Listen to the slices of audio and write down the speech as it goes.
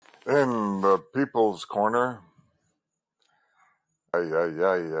In the People's Corner,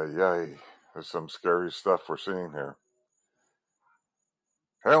 there's some scary stuff we're seeing here.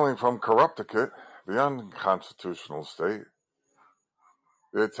 Hailing from Corrupticate, the unconstitutional state,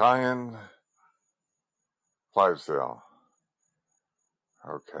 the Italian Clydesdale.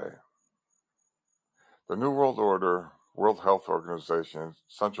 Okay. The New World Order, World Health Organization,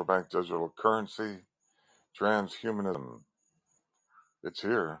 Central Bank Digital Currency, Transhumanism. It's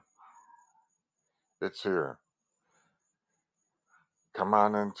here. It's here. Come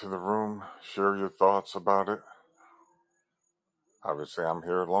on into the room, share your thoughts about it. Obviously, I'm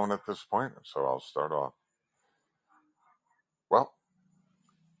here alone at this point, so I'll start off. Well,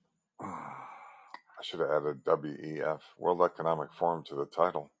 I should have added WEF, World Economic Forum, to the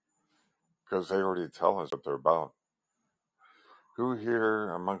title, because they already tell us what they're about. Who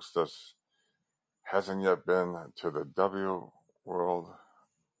here amongst us hasn't yet been to the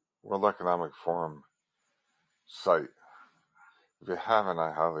World Economic Forum site? If you haven't,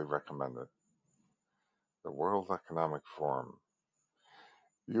 I highly recommend it. The World Economic Forum.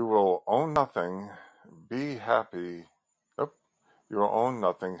 You will own nothing, be happy. Nope. You will own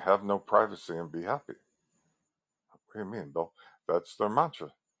nothing, have no privacy, and be happy. What do you mean, Bill? That's their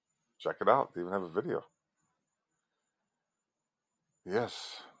mantra. Check it out. They even have a video.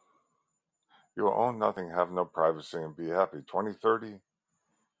 Yes. You will own nothing, have no privacy, and be happy. 2030,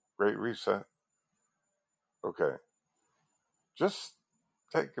 Great Reset. Okay. Just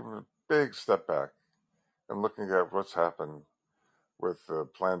taking a big step back and looking at what's happened with the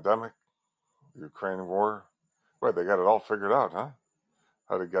pandemic, the Ukraine war. Well, they got it all figured out, huh?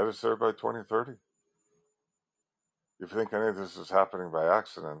 How to get us there by 2030? If you think any of this is happening by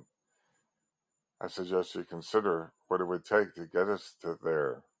accident, I suggest you consider what it would take to get us to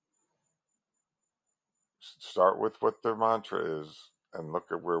there. Start with what their mantra is and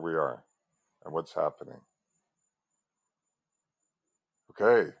look at where we are and what's happening.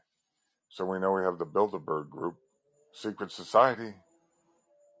 Okay, so we know we have the Bilderberg Group, secret society.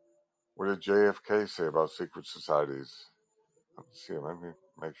 What did JFK say about secret societies? Let's see, let me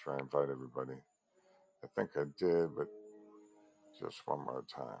make sure I invite everybody. I think I did, but just one more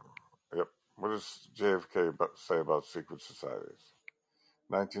time. Yep. What does JFK say about secret societies?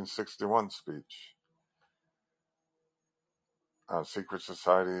 1961 speech on secret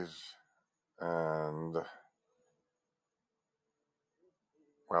societies, and,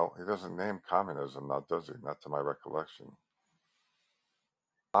 well, he doesn't name communism now, does he? Not to my recollection.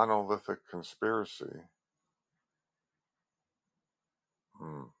 Monolithic conspiracy.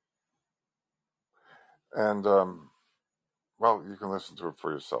 And, well, you can listen to it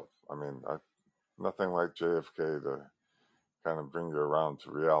for yourself. I mean, nothing like JFK to kind of bring you around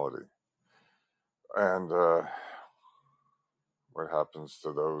to reality. And what happens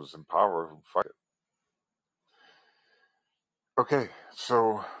to those in power who fight it. Okay,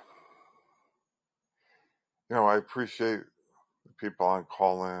 so, I appreciate the people on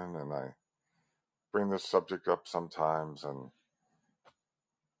call-in, and I bring this subject up sometimes, and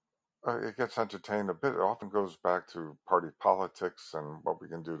it gets entertained a bit. It often goes back to party politics and what we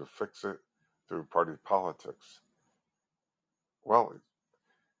can do to fix it through party politics. Well,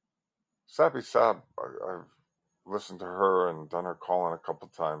 Sabi Sab, I've listened to her and done her call-in a couple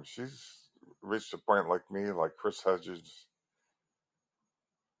times. She's reached a point like me, like Chris Hedges,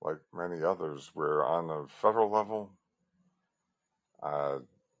 like many others, where on a federal level,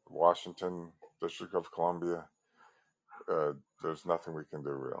 Washington, District of Columbia, there's nothing we can do,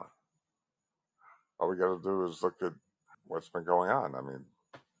 really. All we got to do is look at what's been going on. I mean,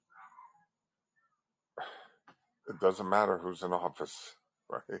 it doesn't matter who's in office,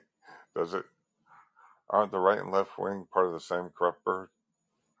 right? Does it? Aren't the right and left wing part of the same corrupt bird?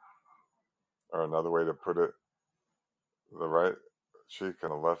 Or another way to put it, the right cheek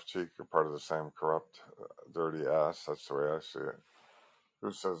and the left cheek are part of the same corrupt, dirty ass. That's the way I see it.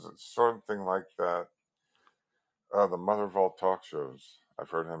 Who says it's something like that? The Mother of all talk shows. I've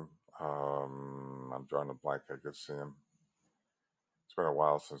heard him. I'm drawing a blank. I could see him. It's been a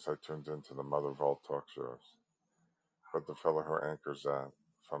while since I tuned into the Mother of all talk shows. But the fellow who anchors that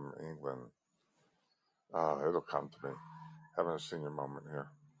from England, it'll come to me. Having a senior moment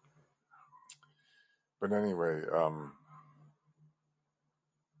here. But anyway,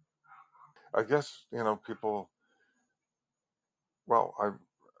 I guess, people, well,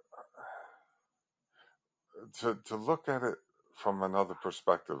 to look at it from another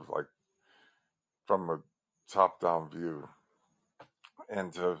perspective, like from a top-down view,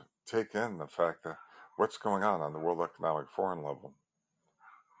 and to take in the fact that what's going on the World Economic Forum level,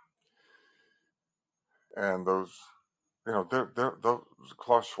 and those those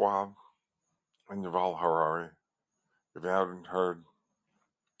Klaus Schwab and Yuval Harari. If you haven't heard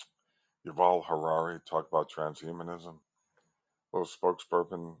Yuval Harari talk about transhumanism, little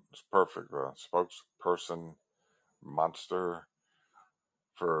spokesperson, it's perfect. Spokesperson monster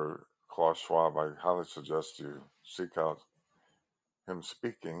for Klaus Schwab. I highly suggest you seek out him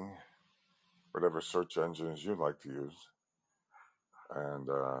speaking, whatever search engines you like to use, and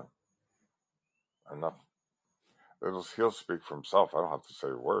enough. He'll speak for himself. I don't have to say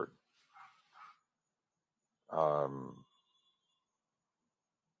a word.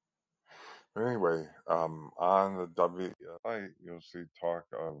 But anyway, on the WI, you'll see talk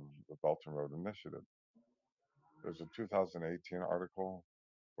of the Belt and Road Initiative. There's a 2018 article,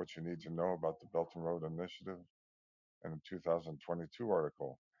 What You Need to Know About the Belt and Road Initiative, and a 2022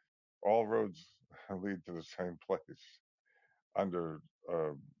 article, All Roads Lead to the Same Place, under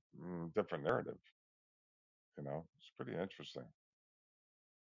a different narrative. It's pretty interesting.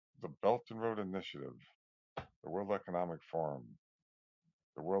 The Belt and Road Initiative, the World Economic Forum,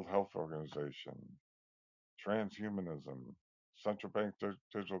 the World Health Organization, transhumanism, central bank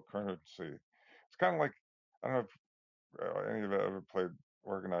digital currency. It's kind of like, I don't know if any of you ever played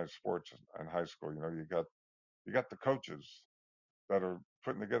organized sports in high school. You got the coaches that are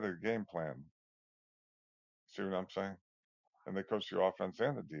putting together a game plan. See what I'm saying? And they coach the offense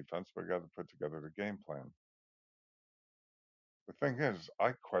and the defense, but you got to put together the game plan. The thing is,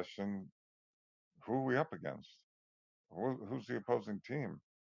 I question, who are we up against? Who's the opposing team?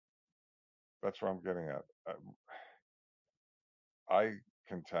 That's where I'm getting at. I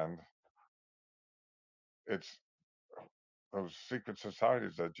contend it's those secret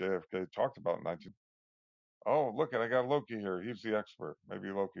societies that JFK talked about in 19. Oh, look, I got Loki here. He's the expert. Maybe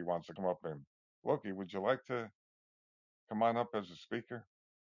Loki wants to come up and, Loki, would you like to come on up as a speaker?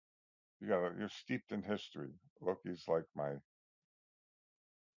 You're steeped in history. Loki's like my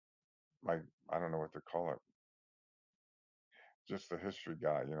I don't know what to call it. Just the history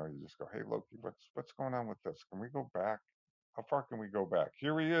guy. You just go, hey Loki, what's going on with this? Can we go back? How far can we go back?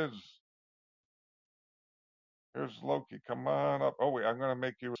 Here he is. Here's Loki. Come on up. Oh wait, I'm gonna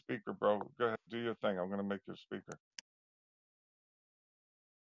make you a speaker, bro. Go ahead, do your thing. I'm gonna make you a speaker.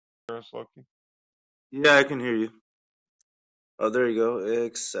 Hear us, Loki? Yeah, I can hear you. Oh, there you go.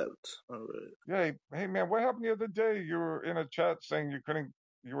 Accept. All right. Yeah. Hey man, what happened the other day? You were in a chat saying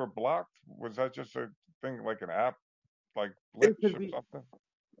you were blocked. Was that just a thing, like an app, like It glitch could or be, something?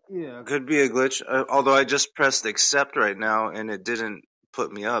 yeah, it could be a glitch. Although I just pressed accept right now and it didn't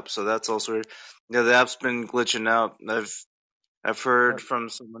put me up, so that's also weird. Yeah, the app's been glitching out. I've heard Right. from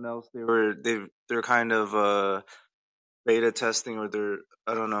someone else they're kind of beta testing, or they're,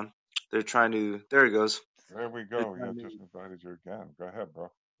 I don't know. They're trying to. There it goes. There we They're go. Yeah, trying to. just invited you again. Go ahead,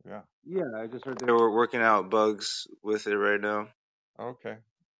 bro. Yeah. Yeah, I just heard they were working out bugs with it right now. Okay.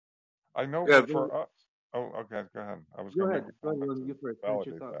 I know, Yeah, but for us. Oh, okay. Go ahead. I was go gonna ahead. make a Go ahead. comment to You first. Finish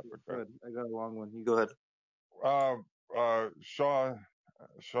your validate thought. that, but go Go ahead. ahead. I got a long one. You go ahead.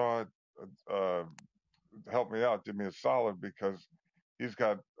 Shaw, uh, helped me out, did me a solid, because he's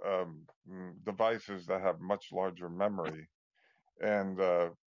got devices that have much larger memory, and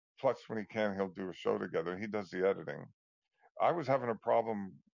plus, when he can, he'll do a show together. He does the editing. I was having a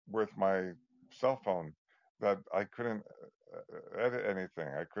problem with my cell phone that I couldn't edit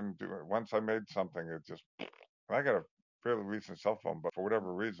anything. I couldn't do it. Once I made something, it just. I got a fairly recent cell phone, but for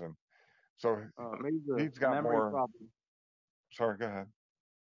whatever reason, so Maybe the he's got memory more. problem. Sorry, go ahead.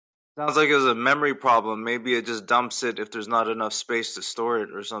 Sounds like it was a memory problem. Maybe it just dumps it if there's not enough space to store it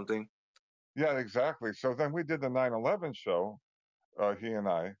or something. Yeah, exactly. So then we did the 9/11 show, he and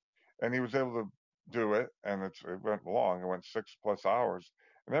I, and he was able to do it, and it went long. It went 6+ hours,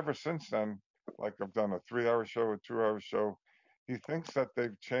 and ever since then, like I've done a 3-hour show, a 2-hour show. He thinks that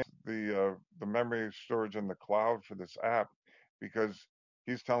they've changed the memory storage in the cloud for this app, because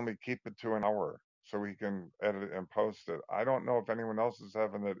he's telling me keep it to an hour so he can edit it and post it. I don't know if anyone else is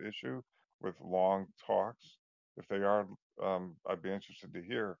having that issue with long talks. If they are, I'd be interested to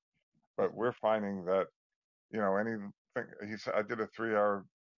hear. But we're finding that anything he said, I did a 3-hour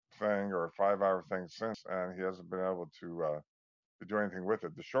thing or a 5-hour thing since, and he hasn't been able to do anything with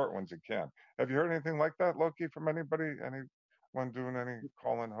it. The short ones he can. Have you heard anything like that, Loki, from anybody? Anyone doing any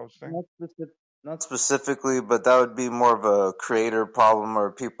call-in hosting? Not specific, not specifically, but that would be more of a creator problem,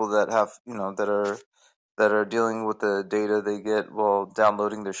 or people that have, that are dealing with the data they get while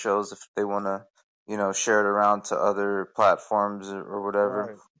downloading their shows, if they want to, share it around to other platforms or whatever.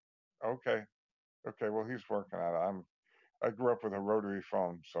 Right. Okay. Okay. Well, he's working on it. I grew up with a rotary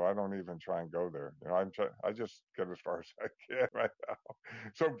phone, so I don't even try and go there. I just get as far as I can right now.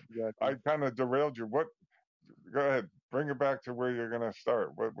 So I Exactly. kind of derailed you. go ahead, bring it back to where you're going to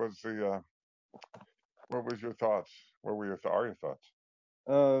start. What was your thoughts? What were are your thoughts?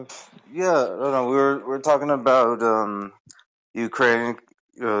 Uh, yeah, I don't know. We are talking about Ukraine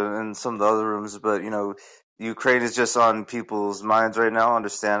and some of the other rooms, but Ukraine is just on people's minds right now.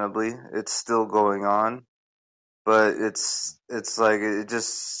 Understandably, it's still going on, but it's like it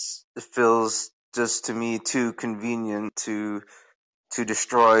feels just to me too convenient to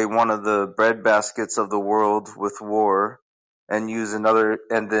destroy one of the breadbaskets of the world with war, and use another,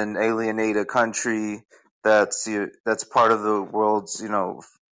 and then alienate a country that's part of the world's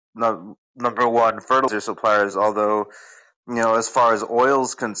number one fertilizer suppliers. Although as far as oil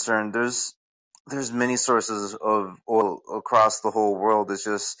is concerned, there's many sources of oil across the whole world. It's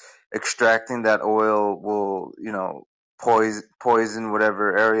just extracting that oil will, poison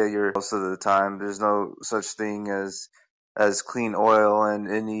whatever area you're most of the time. There's no such thing as clean oil, and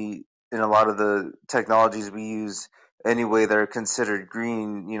in a lot of the technologies we use anyway that are considered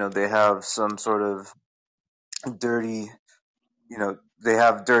green, they have some sort of dirty they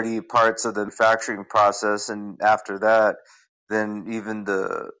have dirty parts of the manufacturing process, and after that, then even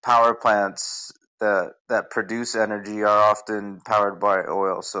the power plants that produce energy are often powered by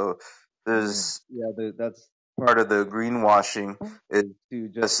oil. So that's part of the greenwashing, is to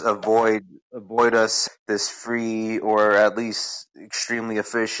just avoid us this free, or at least extremely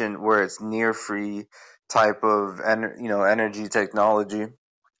efficient, where it's near free type of energy technology,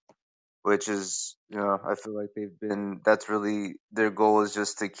 which is, I feel like that's really their goal, is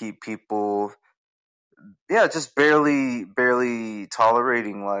just to keep people, just barely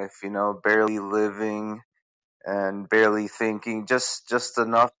tolerating life, barely living and barely thinking, just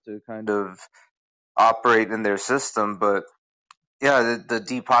enough to kind of operate in their system. But yeah, the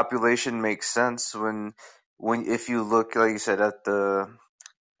depopulation makes sense when if you look, like you said, at the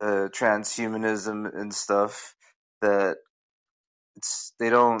transhumanism and stuff, that it's they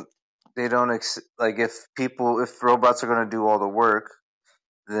don't like, if robots are going to do all the work,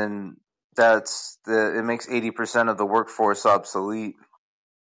 then it makes 80% of the workforce obsolete.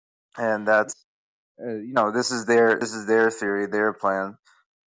 And that's this is their theory, their plan.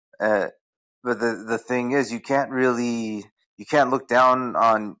 uh, but the thing is, you can't look down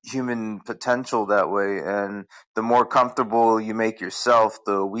on human potential that way, and the more comfortable you make yourself,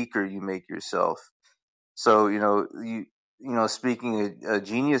 the weaker you make yourself. So speaking of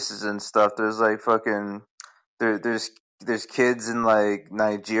geniuses and stuff, there's like fucking there's kids in like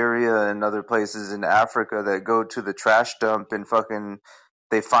Nigeria and other places in Africa that go to the trash dump and fucking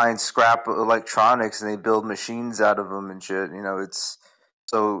they find scrap electronics and they build machines out of them and shit. It's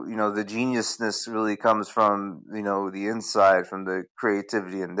so the geniusness really comes from the inside, from the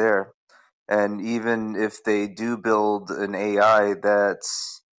creativity in there. And even if they do build an AI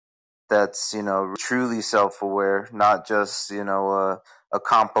that's truly self-aware, not just a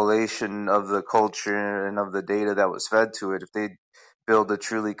compilation of the culture and of the data that was fed to it. If they build a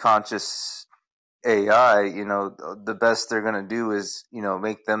truly conscious AI, the best they're gonna do is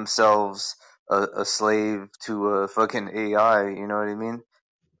make themselves a slave to a fucking AI. You know what I mean?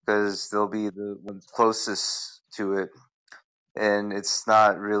 Because they'll be the ones closest to it, and it's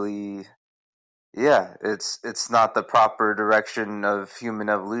not really, it's not the proper direction of human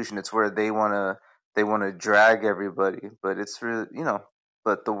evolution. It's where they wanna drag everybody, but it's really,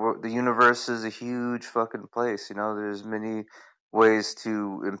 but the universe is a huge fucking place. There's many ways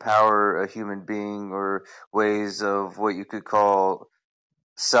to empower a human being, or ways of what you could call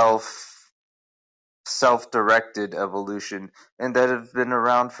self self-directed evolution, and that have been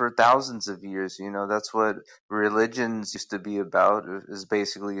around for thousands of years. That's what religions used to be about, is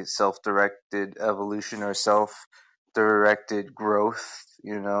basically self-directed evolution, or self-directed growth.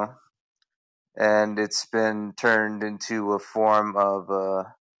 And it's been turned into a form of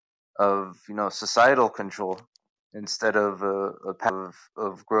societal control, instead of a path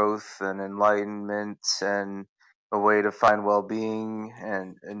of growth and enlightenment, and a way to find well-being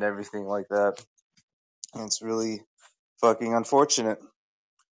and everything like that. And it's really fucking unfortunate.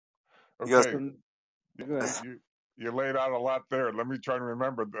 You got Okay, some? Go you ahead. you laid out a lot there. Let me try to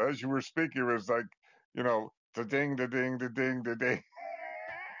remember. As you were speaking, it was like, the ding, the ding, the ding, the ding.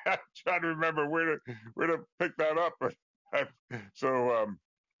 I'm trying to remember where to pick that up. So,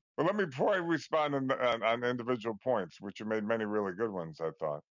 but let me, before I respond on individual points, which you made many really good ones, I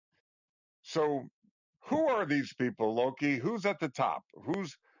thought. So, who are these people, Loki? Who's at the top?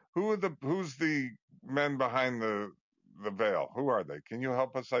 Who's the men behind the veil? Who are they? Can you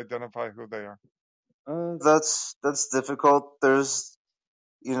help us identify who they are? That's difficult. There's,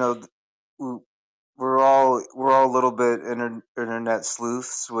 you know, we're all a little bit internet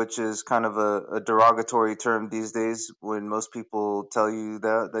sleuths, which is kind of a derogatory term these days. When most people tell you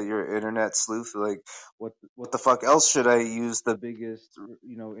that you're an internet sleuth, like what the fuck else should I use the biggest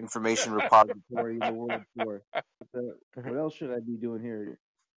information repository in the world for? What else should I be doing here?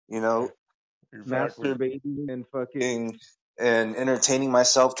 You know, Exactly. masturbating and fucking and entertaining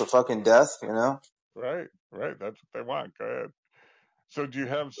myself to fucking death. You know. Right. Right. That's what they want. Go ahead. So do you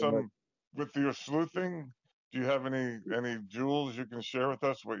have some with your sleuthing? Do you have any jewels you can share with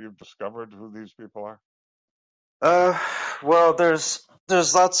us? What you've discovered? Who these people are? Uh, well, there's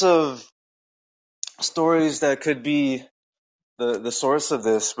lots of stories that could be the source of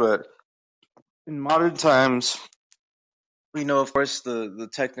this, but in modern times, we know, of course, the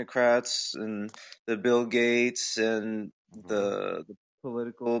technocrats and the Bill Gates and Hmm. the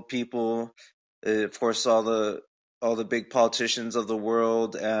political people, of course, all the big politicians of the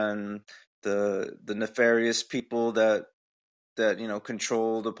world and the nefarious people that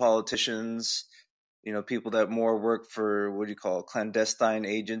control the politicians, people that more work for, what do you call it, clandestine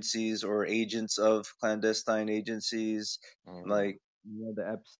agencies or agents of clandestine agencies, Hmm. like the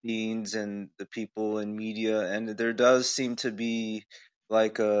Epsteins and the people in media. And like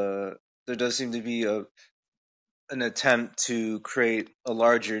a there does seem to be an attempt to create a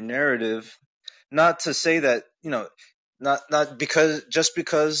larger narrative. Not to say that, not because just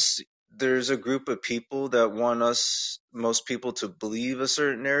because there's a group of people that want most people to believe a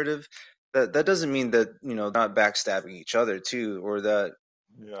certain narrative, that doesn't mean that not backstabbing each other too, or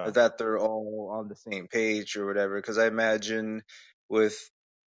Yeah. that they're all on the same page or whatever. Because I imagine with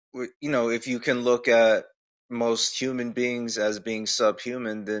if you can look at most human beings as being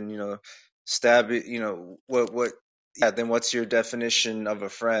subhuman, then stab it. What? Yeah. Then what's your definition of a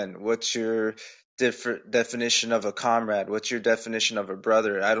friend? What's your different definition of a comrade? What's your definition of a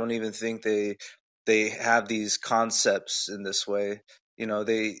brother? I don't even think they have these concepts in this way.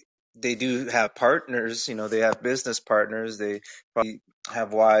 They do have partners. They have business partners. They probably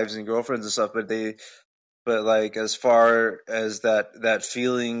have wives and girlfriends and stuff, but like as far as that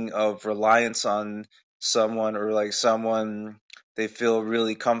feeling of reliance on someone, or like someone they feel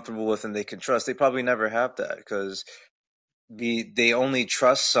really comfortable with and they can trust, they probably never have that, because they only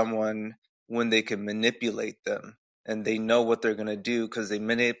trust someone when they can manipulate them, and they know what they're going to do because they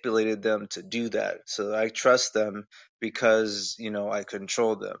manipulated them to do that. So I trust them because I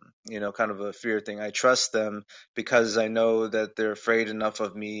control them, kind of a fear thing. I trust them because I know that they're afraid enough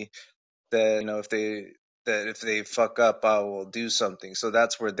of me that if they fuck up, I will do something. So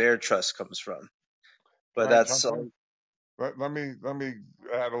that's where their trust comes from. Can But I that's jump all. in? Let me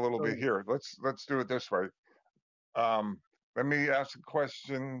add a little bit So here. Let's do it this way. Um, Let me ask a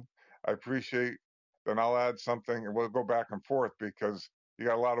question. I appreciate. Then I'll add something, and we'll go back and forth because you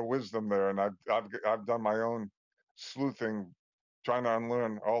got a lot of wisdom there, and I've done my own sleuthing, trying to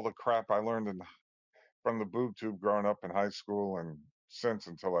unlearn all the crap I learned from the boob tube growing up in high school and since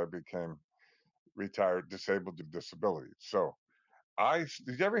until I became retired disabled due to disability. So I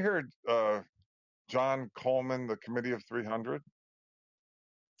did you ever hear John Coleman, the Committee of 300?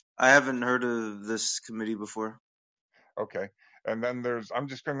 I haven't heard of this committee before. Okay. And then I'm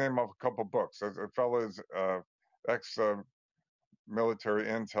just going to name off a couple books. There's a fellow is ex military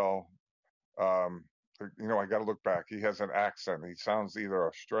intel. Um, I got to look back. He has an accent. He sounds either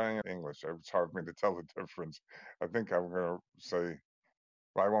Australian or English. It's hard for me to tell the difference. I think I'm going to say,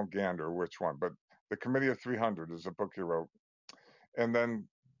 well, I won't gander which one, but The Committee of 300 is a book he wrote. And then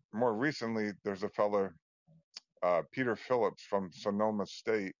more recently, there's a fellow, Peter Phillips from Sonoma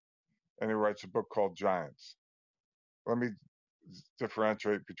State, and he writes a book called Giants. Let me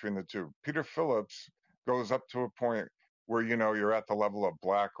differentiate between the two. Peter Phillips goes up to a point where you're at the level of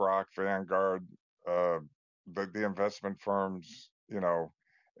BlackRock, Vanguard, uh, the investment firms,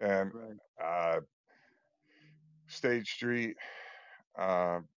 and Right. uh, State Street,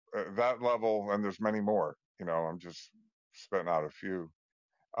 uh, that level, and there's many more. I'm just spitting out a few,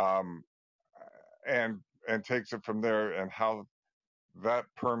 um, and takes it from there, and how that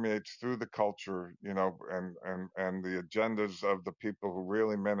permeates through the culture, and the agendas of the people who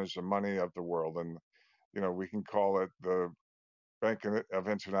really manage the money of the world. And, we can call it the Bank of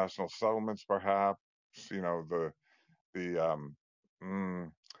International Settlements, perhaps, the,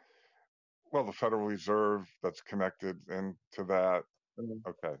 mm, well, the Federal Reserve that's connected into that.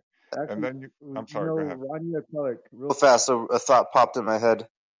 Okay. And Actually, then I'm sorry, go ahead. Rania Kellick, real fast, a thought popped in my head.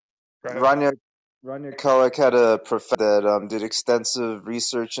 Go ahead. Rania Kellick had a professor that did extensive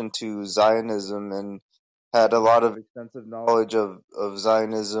research into Zionism and had a lot of extensive knowledge of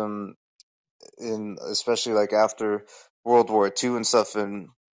Zionism, in especially like after World War II and stuff. And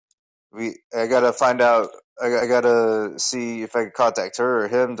I gotta find out. I gotta see if I can contact her or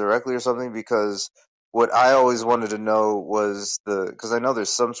him directly or something, because what I always wanted to know was because I know there's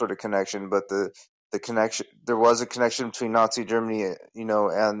some sort of connection, but the connection, there was a connection between Nazi Germany,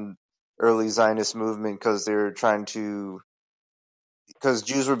 and early Zionist movement, because they were trying to, because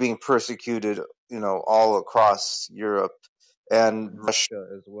Jews were being persecuted, all across Europe and Mm-hmm. Russia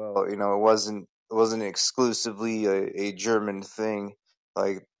as well. It wasn't exclusively a German thing.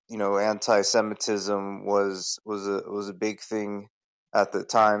 Like, anti-Semitism was a big thing at the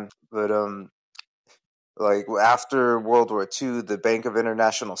time. But like after World War II, the Bank of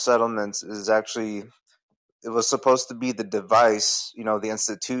International Settlements is actually, it was supposed to be the device, the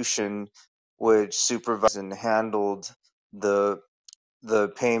institution which supervised and handled the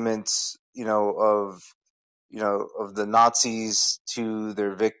payments, of the Nazis to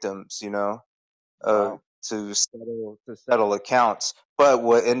their victims, uh, Wow. to settle accounts. But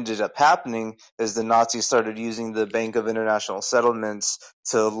what ended up happening is the Nazis started using the Bank of International Settlements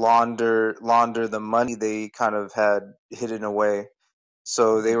to launder the money they kind of had hidden away.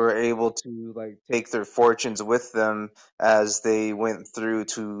 So they Mm-hmm. were able to like take their fortunes with them as they went through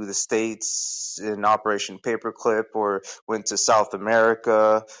to the States in Operation Paperclip, or went to South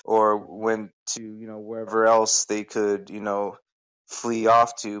America, or Mm-hmm. went to, wherever else they could, flee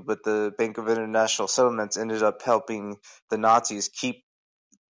off to. But the Bank of International Settlements ended up helping the Nazis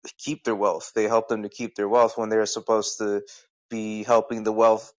keep their wealth. They helped them to keep their wealth when they were supposed to be helping the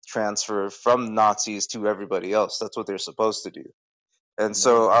wealth transfer from Nazis to everybody else. That's what they're supposed to do. And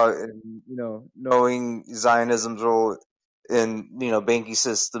so, Amazing. knowing Zionism's role in, banking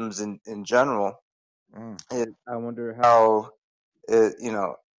systems in general, Mm. I wonder how it,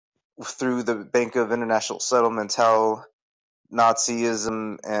 through the Bank of International Settlements, how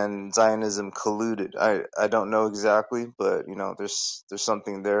Nazism and Zionism colluded. I don't know exactly, but there's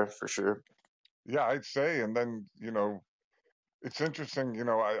something there for sure. Yeah, I'd say. And then, it's interesting,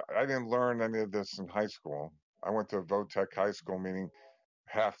 I didn't learn any of this in high school. I went to Votech High School, meaning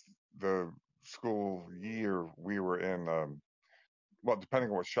half the school year we were in, well,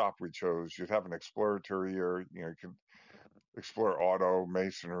 depending on what shop we chose, you'd have an exploratory year. You could explore auto,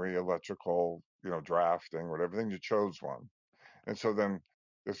 masonry, electrical, drafting, whatever. Then you chose one. And so then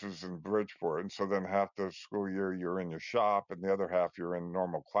this was in Bridgeport. And so then half the school year you're in your shop and the other half you're in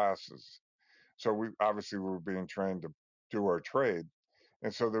normal classes. So we obviously we were being trained to do our trade.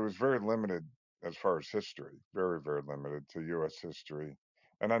 And so there was very limited as far as history, very, very limited to U.S. history.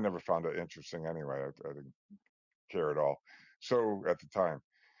 And I never found it interesting anyway. I didn't care at all. So at the time,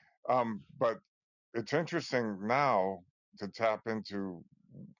 but it's interesting now to tap into,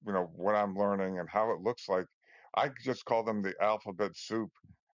 what I'm learning and how it looks like. I just call them the alphabet soup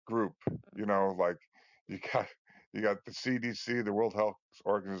group. Like you got you got the CDC, the World Health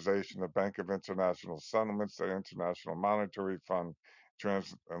Organization, the Bank of International Settlements, the International Monetary Fund,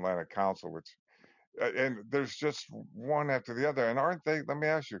 Transatlantic Council, which and there's just one after the other. And aren't they? Let me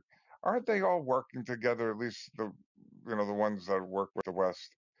ask you, aren't they all working together? At least the ones that work with the West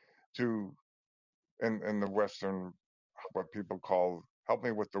to in the Western, what people call, help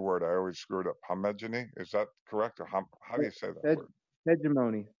me with the word, I always screw it up, homogeny. Is that correct? Or how do you say that word?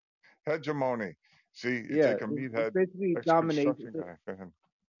 Hegemony. Hegemony. See, you Yeah, take a it's meathead basically ex-construction domination. guy. Go ahead.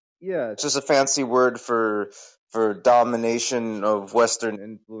 Yeah, it's just a fancy word for domination of Western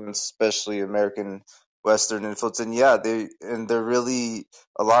influence, especially American Western influence. And yeah, they're really,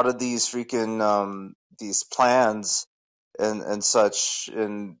 a lot of these freaking these plans and such,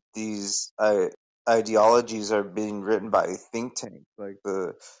 and these ideologies are being written by think tanks like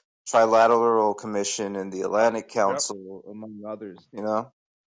the Trilateral Commission and the Atlantic Yep. Council, among others. You know.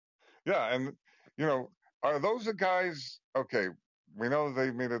 Yeah, and you know, are those the guys? Okay, we know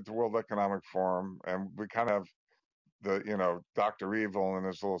they meet at the World Economic Forum, and we kind of have the Doctor Evil and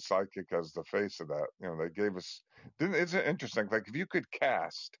his little sidekick as the face of that. They gave us. Didn't Isn't it interesting? Like if you could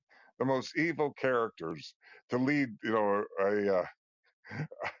cast the most evil characters to lead,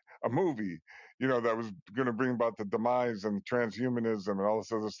 a movie, that was going to bring about the demise and transhumanism and all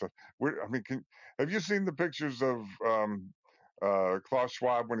this other stuff. I mean, have you seen the pictures of Klaus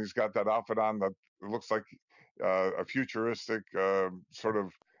Schwab when he's got that outfit on that looks like a futuristic sort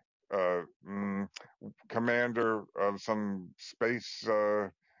of uh, mm, commander of some space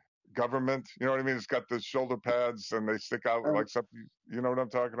government? You know what I mean? It's got the shoulder pads and they stick out like something. You know what I'm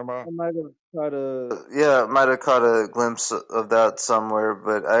talking about? I might have caught a Yeah, might have caught a glimpse of that somewhere,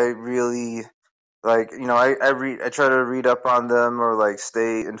 but I really like, I try to read up on them, or like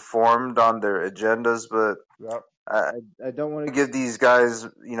stay informed on their agendas, but Yep. I I don't want to give these guys,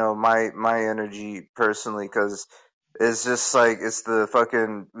 my energy personally, because It's just like it's the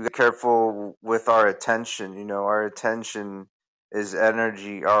fucking. We gotta be careful with our attention. You know, our attention is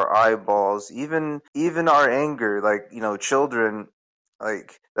energy. Our eyeballs, even our anger. Like children.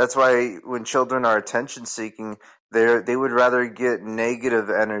 Like that's why when children are attention seeking, they would rather get negative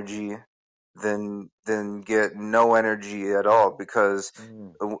energy than get no energy at all, because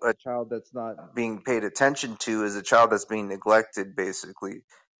Mm. a child that's not being paid attention to is a child that's being neglected, basically.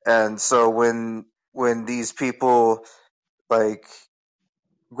 And so when these people like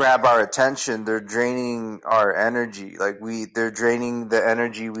grab our attention, they're draining our energy. Like they're draining the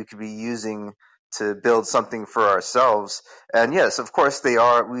energy we could be using to build something for ourselves. And yes, of course they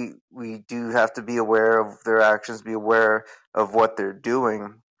are. We do have to be aware of their actions, be aware of what they're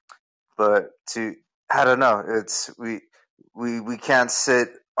doing. But I don't know, it's we can't sit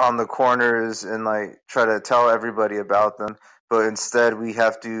on the corners and like try to tell everybody about them, but instead we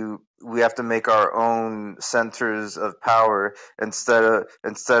have to make our own centers of power, instead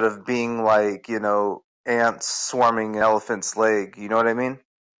of being like ants swarming an elephant's leg. You know what I mean?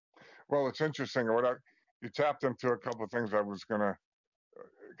 Well, it's interesting. You tapped into a couple of things I was going to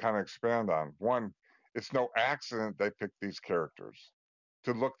kind of expand on. One, it's no accident they picked these characters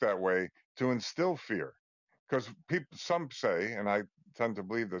to look that way to instill fear, because some say, and I tend to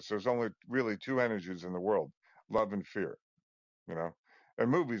believe this, there's only really two energies in the world: love and fear. You know,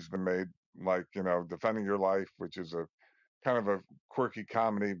 and movies been made like Defending Your Life, which is a kind of a quirky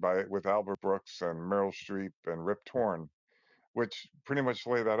comedy with Albert Brooks and Meryl Streep and Rip Torn, which pretty much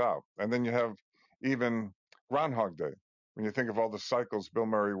lay that out. And then you have even Groundhog Day. When you think of all the cycles Bill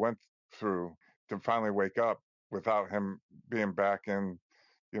Murray went through to finally wake up without him being back in,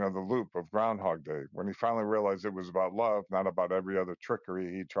 the loop of Groundhog Day, when he finally realized it was about love, not about every other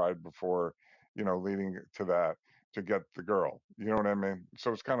trickery he tried before, leading to that to get the girl. You know what I mean?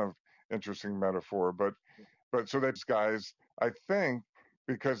 So it's kind of interesting metaphor, but so these guys, I think,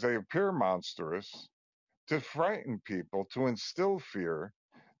 because they appear monstrous, to frighten people, to instill fear,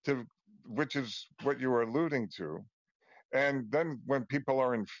 to which is what you were alluding to. And then when people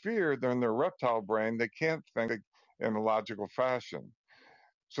are in fear, they're in their reptile brain. They can't think in a logical fashion.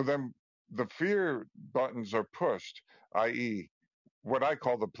 So then the fear buttons are pushed, i.e., what I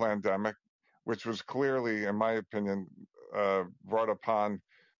call the pandemic, which was clearly, in my opinion, brought upon.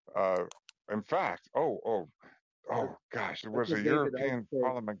 Uh, in fact, oh gosh, there That's was a what David European said.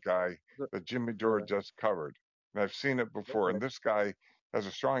 Parliament guy that Jimmy Dore Yeah. just covered, and I've seen it before. Okay. And this guy has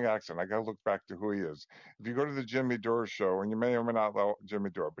a strong accent. I got to look back to who he is. If you go to the Jimmy Dore show, and you may or may not know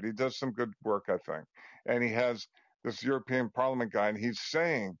Jimmy Dore, but he does some good work, I think. And he has this European Parliament guy, and he's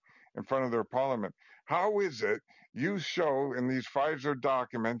saying in front of their Parliament, "How is it you show in these Pfizer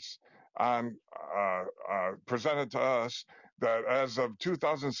documents on presented to us that as of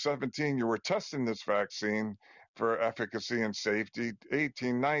 2017 you were testing this vaccine for efficacy and safety,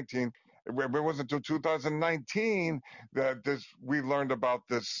 18, 19. It wasn't until 2019 that we learned about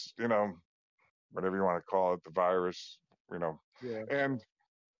this, whatever you want to call it, the virus, you know. Yeah. And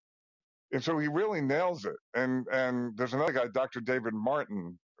and so he really nails it. And there's another guy, Dr. David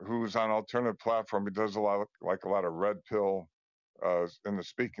Martin, who's on alternative platform. He does a lot of red pill in the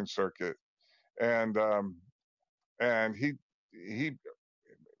speaking circuit. And he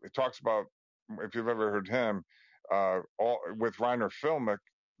it talks about, if you've ever heard him, with Reiner Filmick,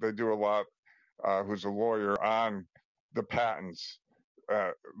 they do a lot. Who's a lawyer on the patents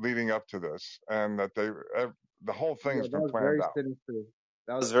uh, leading up to this, and that the whole thing Yeah, has that been was planned very out. sinister.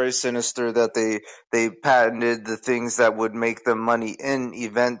 That was very sinister that they patented the things that would make them money in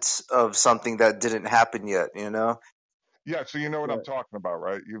event of something that didn't happen yet. Yeah, so you know what I'm Yeah, talking about,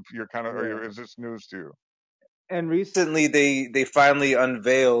 right? You're kind of, yeah. is this news to you? And recently they finally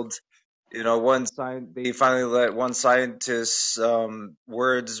unveiled, they finally let one scientist's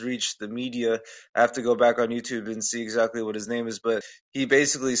words reach the media. I have to go back on YouTube and see exactly what his name is, but he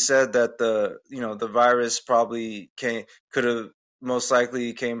basically said that the virus probably could have most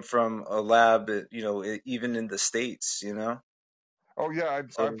likely came from a lab, even in the States. Oh yeah,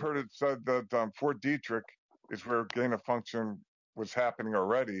 I've So heard it said that Fort Detrick is where gain of function was happening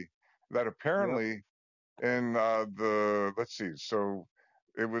already. That yep. apparently in let's see, so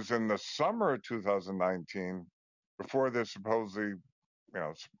it was in the summer of 2019, before this supposedly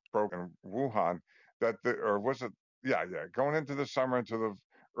broke in Wuhan, or was it, yeah, going into the summer into the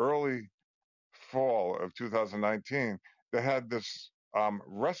early fall of 2019, they had this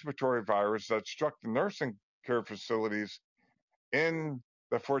respiratory virus that struck the nursing care facilities in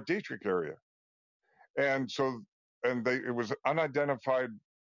the Fort Detrick area. And so, it was unidentified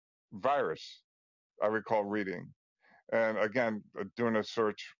virus, I recall reading. And again, doing a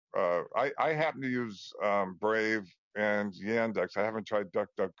search I happen to use Brave and Yandex. I haven't tried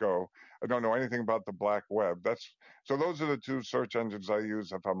DuckDuckGo. I don't know anything about the black web. So those are the two search engines I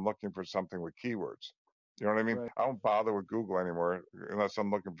use if I'm looking for something with keywords. You know what I mean? Right. I don't bother with Google anymore unless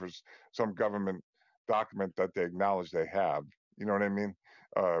I'm looking for some government document that they acknowledge they have. You know what I mean?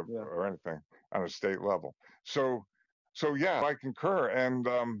 Yeah. Or anything on a state level. So, so yeah, I concur. And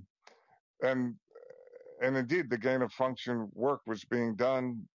and indeed, the gain of function work was being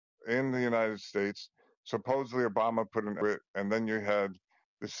done in the United States. Supposedly, Obama put an it, and then you had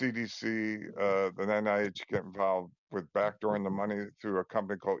the CDC, the NIH get involved with backdooring the money through a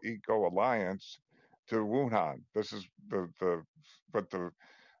company called Eco Alliance to Wuhan. This is what the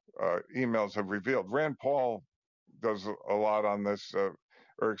emails have revealed. Rand Paul does a lot on this,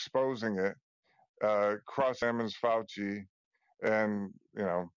 or exposing it. Cross examines Fauci, and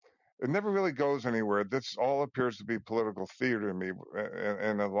it never really goes anywhere. This all appears to be political theater to me,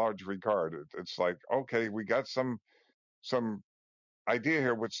 in a large regard. It's like, okay, we got some idea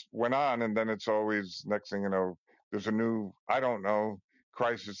here what's went on, and then it's always next thing you know, there's a new, I don't know,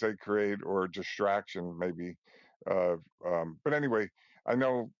 crisis they create or distraction maybe. Uh, but anyway, I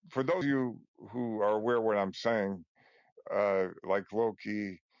know for those of you who are aware of what I'm saying, like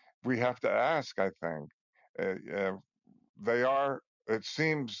Loki, we have to ask. I think. Uh, they are, it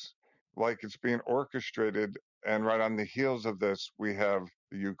seems like it's being orchestrated. And right on the heels of this, we have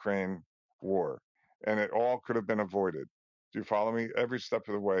the Ukraine war. And it all could have been avoided. Do you follow me? Every step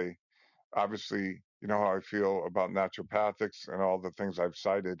of the way. Obviously, you know how I feel about naturopathics and all the things I've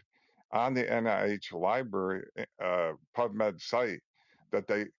cited on the NIH library, PubMed site, that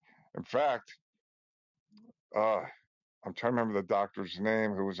they, in fact, uh, I'm trying to remember the doctor's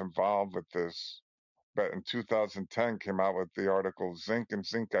name who was involved with this, but in 2010 came out with the article Zinc and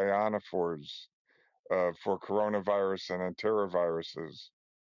Zinc Ionophores for coronavirus and enteroviruses.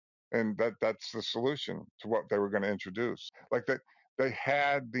 And that's the solution to what they were going to introduce. Like they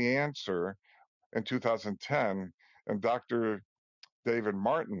had the answer in 2010, and Dr. David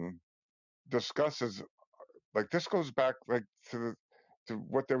Martin discusses, like, this goes back like to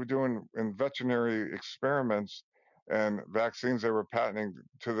what they were doing in veterinary experiments and vaccines they were patenting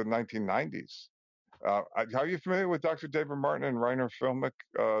to the 1990s. Are you familiar with Dr. David Martin and Reiner Filmick,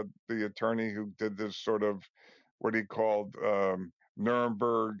 the attorney who did this sort of what he called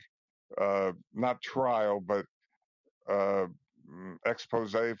Nuremberg, not trial, but uh,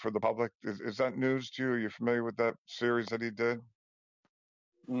 expose for the public? Is that news to you? Are you familiar with that series that he did?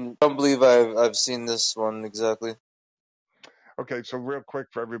 Don't believe I've seen this one exactly. Okay, so real quick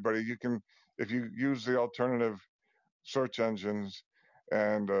for everybody, you can, if you use the alternative search engines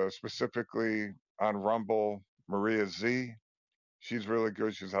and specifically on Rumble, Maria Z, she's really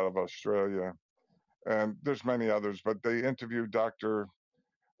good. She's out of Australia. And there's many others, but they interviewed Dr.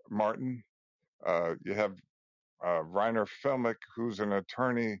 Martin. You have Reiner Filmick, who's an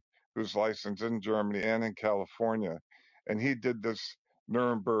attorney who's licensed in Germany and in California, and he did this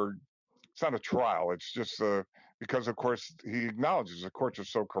Nuremberg. It's not a trial. It's just because, of course, he acknowledges the courts are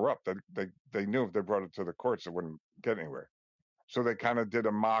so corrupt that they knew if they brought it to the courts, it wouldn't get anywhere. So they kind of did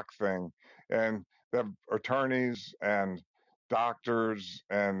a mock thing, and they have attorneys and doctors,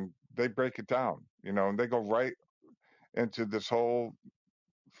 and they break it down, and they go right into this whole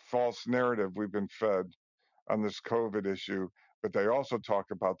false narrative we've been fed on this COVID issue. But they also talk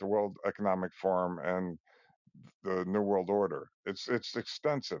about the World Economic Forum and the New World Order. It's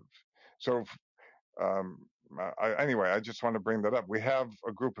extensive. So um, anyway, I just want to bring that up. We have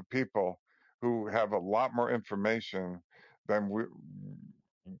a group of people who have a lot more information than we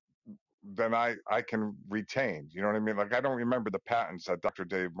than I can retain. You know what I mean? Like, I don't remember the patents that Dr.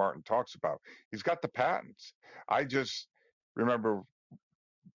 Dave Martin talks about. He's got the patents. I just remember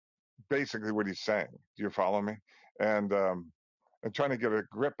basically what he's saying. Do you follow me? And trying to get a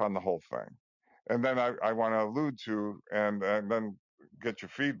grip on the whole thing. And then I want to allude to and then get your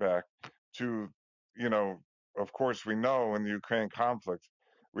feedback to, you know, of course we know in the Ukraine conflict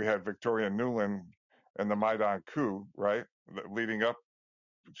we had Victoria Nuland and the Maidan coup, right? Leading up,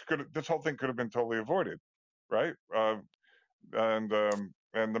 this whole thing could have been totally avoided, right? And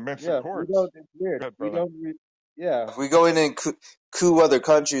the Minsk Yeah, we Accords. don't. It's weird. Go ahead, We brother. don't. Yeah, if we go in and coup other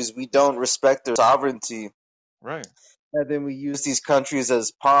countries, we don't respect their sovereignty, Right. and then we use these countries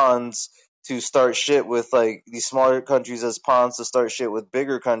as pawns to start shit with like these smaller countries as pawns to start shit with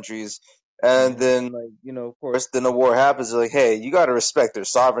bigger countries. And Hmm. then, like, of course, then a war happens. Like, hey, you got to respect their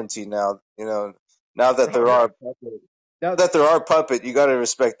sovereignty now. Now that Oh they're yeah. our puppet. Now that they're our puppet, you got to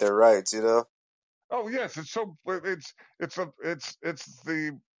respect their rights. Oh yes. It's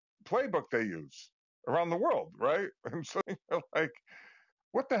the playbook they use around the world, right? And so like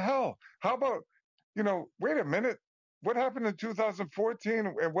What the hell? How about, wait a minute. What happened in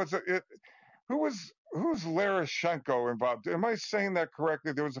 2014? And was it who's Larashenko involved? Am I saying that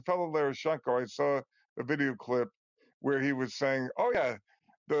correctly? There was a fellow Larashenko. I saw a video clip where he was saying, "Oh yeah,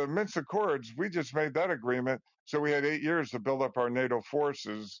 the Minsk Accords. We just made that agreement, so we had 8 years to build up our NATO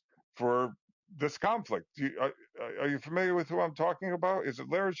forces for this conflict." Are you familiar with who I'm talking about? Is it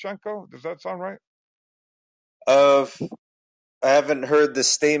Larashenko? Does that sound right? Uh, I haven't heard the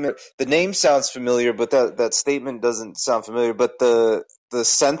statement. The name sounds familiar, but that statement doesn't sound familiar. But the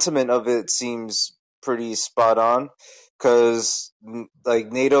sentiment of it seems pretty spot on, because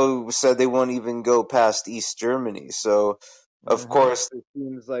like NATO said they won't even go past East Germany. So of Mm-hmm. course it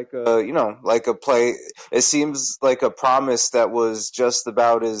seems like a like a play. It seems like a promise that was just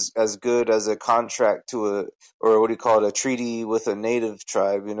about as good as a contract to a, or what do you call it, a treaty with a native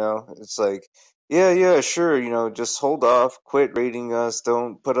tribe. It's like, yeah, yeah, sure. Just hold off, quit raiding us,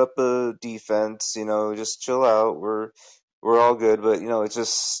 don't put up a defense. Just chill out. We're all good. But it's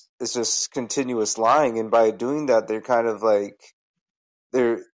just continuous lying, and by doing that, they're kind of like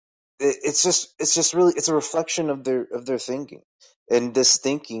they're. It's just really, it's a reflection of their thinking, and this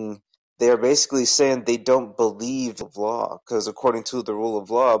thinking, they are basically saying they don't believe of law, because according to the rule of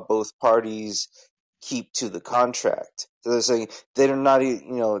law, both parties keep to the contract. So they're saying they're not,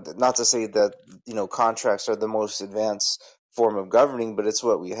 not to say that, contracts are the most advanced form of governing, but it's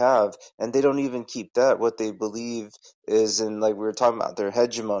what we have. And they don't even keep that. What they believe is in, like we were talking about, their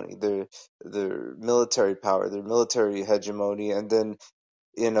hegemony, their military power, their military hegemony. And then,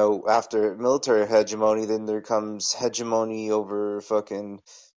 after military hegemony, then there comes hegemony over fucking,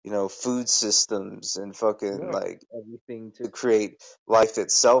 food systems and fucking Yeah, like everything to create life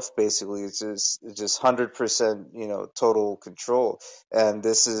itself. Basically, it's just 100%, total control. And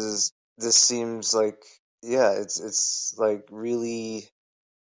this seems like, yeah, it's like really,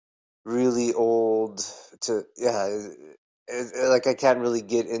 really old to, yeah, like I can't really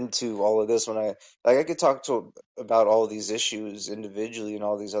get into all of this when I could talk to about all these issues individually in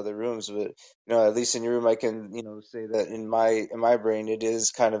all these other rooms, but at least in your room I can, say that in my brain it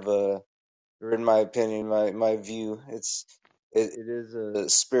is kind of a, or in my opinion, my view, it is a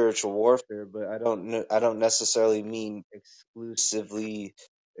spiritual warfare. But I don't necessarily mean exclusively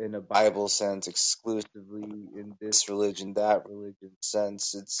in a Bible sense, exclusively in this religion, that religion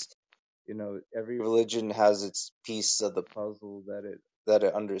sense. It's, every religion has its piece of the puzzle that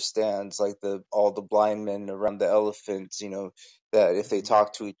it understands, like the all the blind men around the elephants, that if they mm-hmm.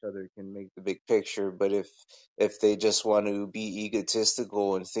 talk to each other can make the big picture. But if they just want to be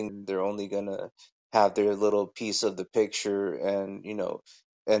egotistical and think they're only gonna have their little piece of the picture, and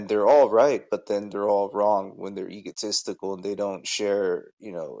and they're all right, but then they're all wrong when they're egotistical and they don't share,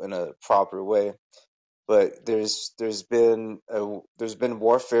 in a proper way. But there's been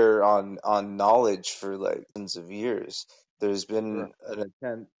warfare on knowledge for like thousands of years. There's Sure. been an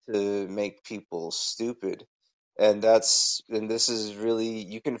attempt to make people stupid, and this is really,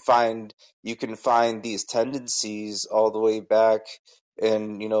 you can find these tendencies all the way back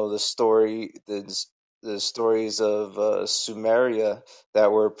in, the stories of Sumeria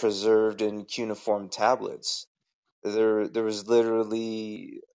that were preserved in cuneiform tablets. There was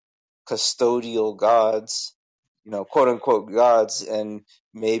literally custodial gods, quote unquote gods, and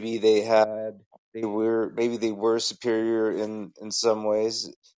maybe they were superior in some ways,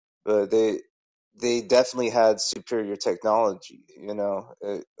 but they definitely had superior technology,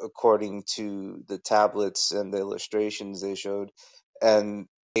 according to the tablets and the illustrations they showed. And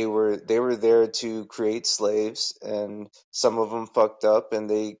they were there to create slaves, and some of them fucked up, and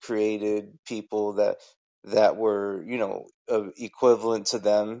they created people that were, equivalent to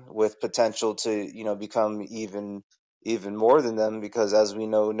them, with potential to, become even more than them, because as we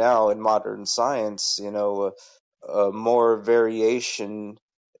know now in modern science, more variation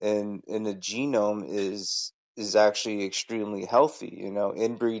in the genome is actually extremely healthy.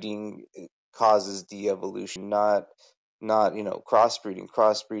 Inbreeding causes de-evolution, not crossbreeding.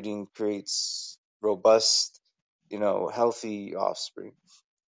 Crossbreeding creates robust, healthy offspring.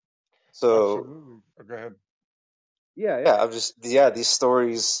 So Absolutely. Go ahead. yeah, yeah, I'm just, yeah, these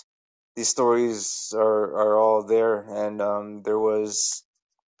stories are all there. And there were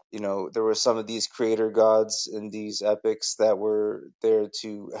some of these creator gods in these epics that were there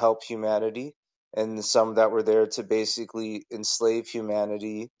to help humanity, and some that were there to basically enslave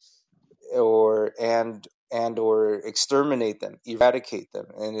humanity, or exterminate them, eradicate them.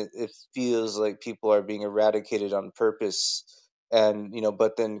 And it feels like people are being eradicated on purpose. And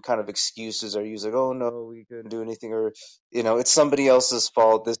but then kind of excuses are used, like, oh no, we couldn't do anything, or it's somebody else's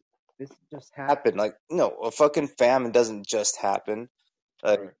fault. This just happened. Like, no, a fucking famine doesn't just happen.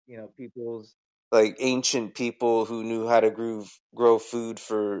 Like, Right. people's, like, ancient people who knew how to grow food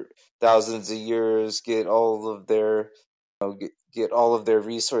for thousands of years get all of their get all of their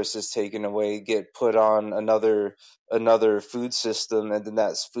resources taken away, get put on another food system, and then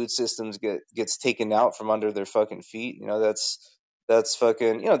that food systems gets taken out from under their fucking feet. That's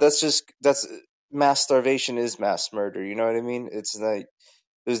fucking, that's mass starvation is mass murder. You know what I mean? It's like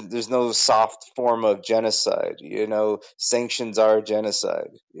there's no soft form of genocide. Sanctions are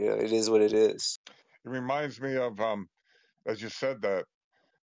genocide. It is what it is. It reminds me of, as you said that,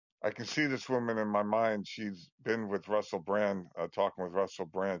 I can see this woman in my mind. She's been with Russell Brand, talking with Russell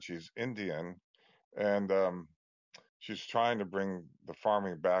Brand. She's Indian, and she's trying to bring the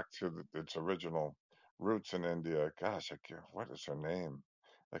farming back to its original roots in India. Gosh, I can't, what is her name?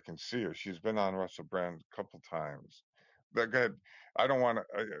 I can see her. She's been on Russell Brand a couple times. But go ahead. I don't want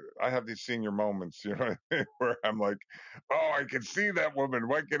to. I have these senior moments, you know, what I mean, where I'm like, "Oh, I can see that woman.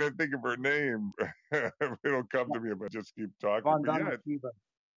 Why can't I think of her name?" It'll come to me if I just keep talking. But Vandana yeah, Shiva.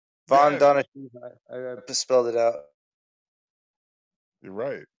 yeah, Vandana Shiva. I spelled it out. you're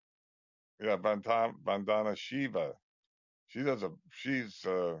right. Yeah, Vandana Shiva. She does a.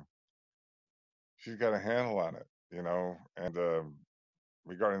 She's got a handle on it, you know, and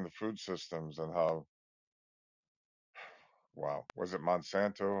regarding the food systems and how, wow, was it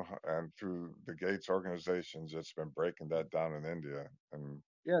Monsanto and through the Gates organization just been breaking that down in India and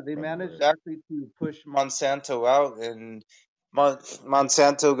Yeah, they been managed way. actually to push Monsanto out, and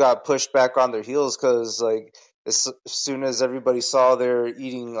Monsanto got pushed back on their heels because, like, as soon as everybody saw they're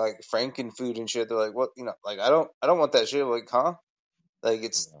eating like Frankenfood and shit, they're like, "What? Like, I don't want that shit." Like, huh? Like, Yeah.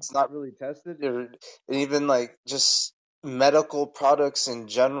 it's not really tested, and even like just medical products in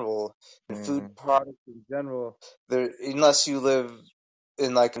general and food Hmm. products in general. There, unless you live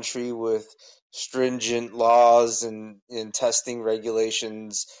in like a country with stringent laws and testing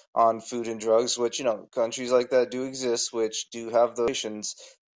regulations on food and drugs, which countries like that do exist, which do have those regulations,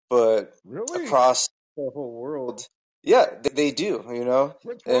 but Really? across the whole world, yeah, they do.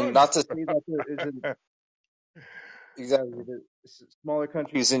 Which And not ones? to say that there isn't. Exactly. The smaller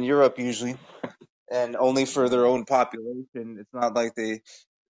countries in Europe usually, and only for their Mm. own population. It's not like they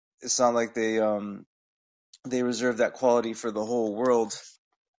reserve that quality for the whole world.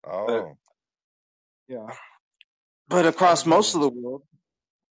 But Oh, yeah, but I across didn't most of know. the world,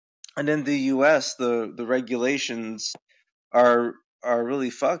 and in the U.S., the regulations are are really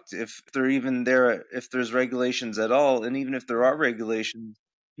fucked if they're even there, if there's regulations at all. And even if there are regulations,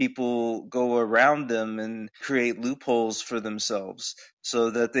 people go around them and create loopholes for themselves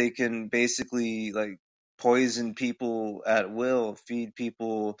so that they can basically like poison people at will, feed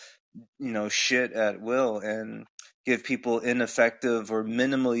people shit at will, and give people ineffective or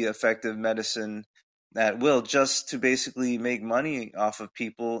minimally effective medicine at will, just to basically make money off of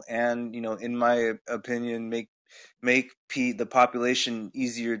people, and in my opinion, the population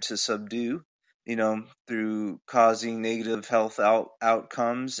easier to subdue, through causing negative health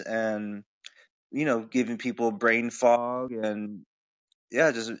outcomes, and giving people brain fog, and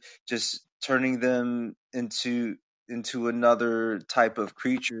yeah, just turning them into another type of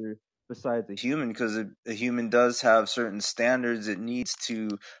creature besides a human, because a human does have certain standards it needs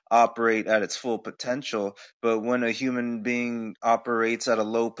to operate at its full potential. But when a human being operates at a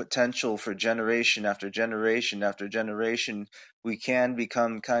low potential for generation after generation after generation, we can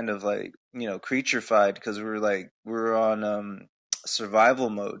become kind of like creaturefied, because we're on survival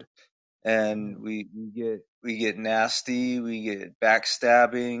mode, and Mm. we get nasty, we get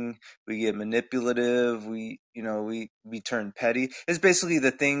backstabbing, we get manipulative, we turn petty. It's basically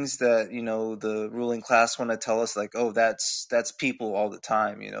the things that the ruling class want to tell us, like, oh, that's people all the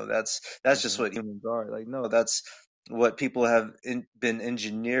time. That's just Hmm. what humans are. Like, no, that's what people have been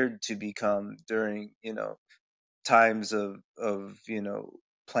engineered to become during times of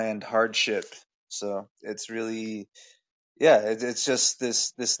planned hardship. So it's really, yeah, it's just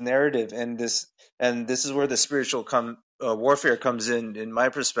this narrative, and this is where the spiritual warfare comes in my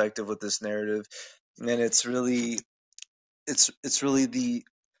perspective with this narrative. And it's really the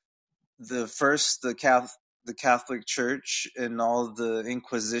Catholic Church and all the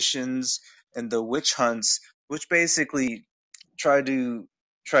inquisitions and the witch hunts, which basically try to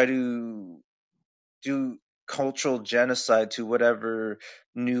do cultural genocide to whatever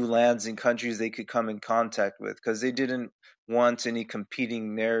new lands and countries they could come in contact with, because they didn't want any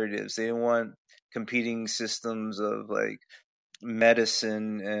competing narratives. They didn't want competing systems of like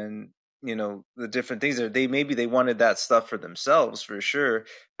medicine and the different things that they wanted that stuff for themselves for sure,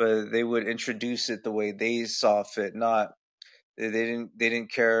 but they would introduce it the way they saw fit. Not They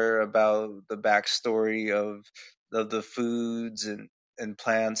didn't care about the backstory of the foods, and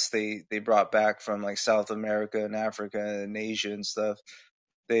plants they brought back from like South America and Africa and Asia and stuff.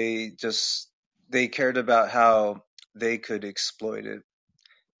 They just they cared about how they could exploit it,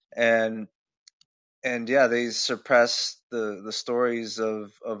 and yeah, they suppressed the stories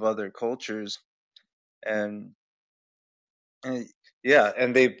of other cultures, and, and yeah,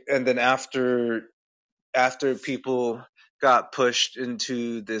 and then after people got pushed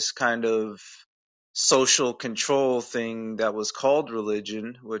into this kind of social control thing that was called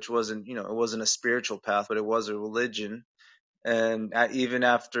religion, which wasn't, it wasn't a spiritual path, but it was a religion. And even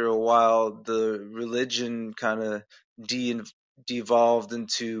after a while, the religion kind of de- devolved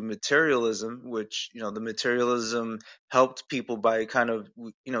into materialism, which, the materialism helped people by kind of,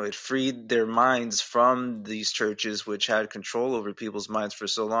 it freed their minds from these churches, which had control over people's minds for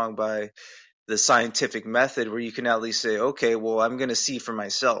so long, by the scientific method, where you can at least say, okay, well, I'm going to see for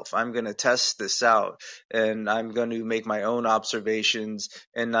myself. I'm going to test this out, and I'm going to make my own observations,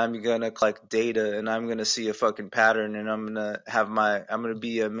 and I'm going to collect data, and I'm going to see a fucking pattern, and I'm going to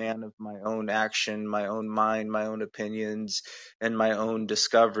be a man of my own action, my own mind, my own opinions, and my own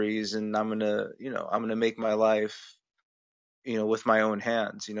discoveries. And I'm going to make my life, with my own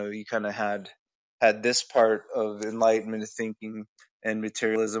hands. You kind of had this part of enlightenment thinking and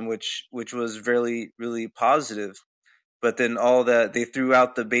materialism, which was really really positive. But then all that, they threw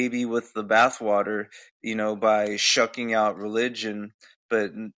out the baby with the bathwater, by shucking out religion,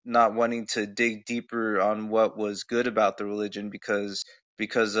 but not wanting to dig deeper on what was good about the religion, because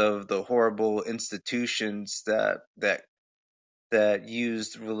of the horrible institutions that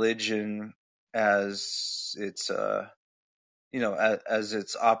used religion as its as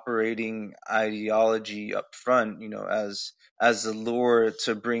its operating ideology up front, as the lure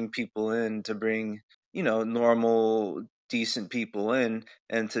to bring people in, to bring, normal decent people in,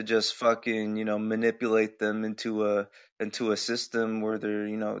 and to just fucking, manipulate them into a system where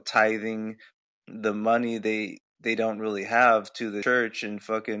they're, tithing the money they don't really have to the church, and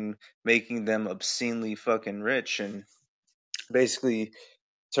fucking making them obscenely fucking rich, and basically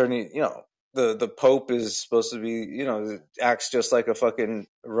turning, the Pope is supposed to be, acts just like a fucking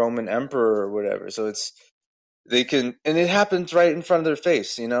Roman emperor or whatever. So they can, and it happens right in front of their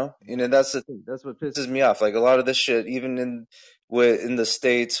face, that's the thing. That's what pisses me off. Like, a lot of this shit, even in the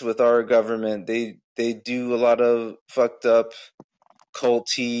States with our government, they do a lot of fucked up,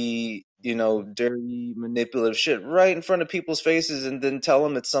 culty, dirty, manipulative shit right in front of people's faces, and then tell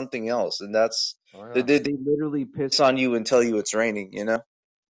them it's something else. And that's, Oh they, yeah, they literally piss on you and tell you it's raining.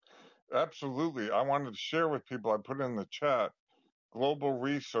 absolutely. I wanted to share with people. I put in the chat Global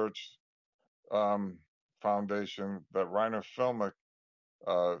Research um, Foundation that Reiner Filmick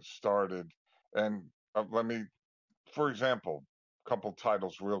started, and let me, for example, a couple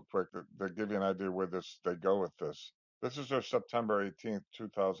titles real quick that give you an idea where they go with this. This is their September 18th,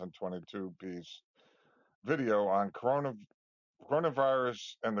 2022 piece video on coronavirus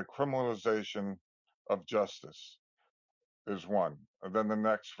and the criminalization of justice is one. And then the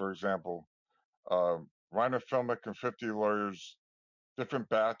next, for example, uh, Reiner Filmick and 50 lawyers, different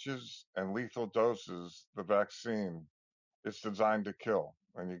batches and lethal doses, the vaccine is designed to kill.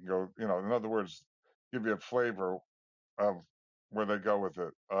 And you can go, in other words, give you a flavor of where they go with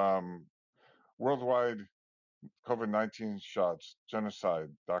it. Worldwide COVID-19 shots, genocide,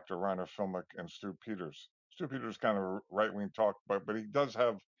 Dr. Reiner Filmick and Stu Peters. Stu Peters kind of right wing talk, but he does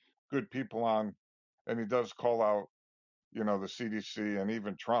have good people on, and he does call out, the CDC and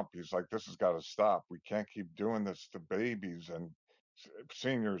even Trump. He's like, this has got to stop. We can't keep doing this to babies and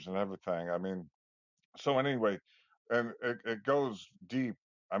seniors and everything. I mean, so anyway, and it goes deep.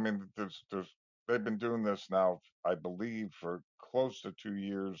 I mean, they've been doing this now, I believe, for close to 2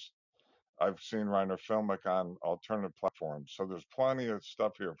 years. I've seen Reiner Filmick on alternative platforms. So there's plenty of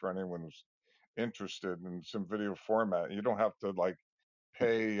stuff here for anyone who's interested in some video format. You don't have to like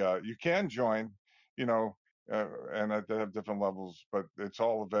pay. You can join, you know, and they have different levels, but it's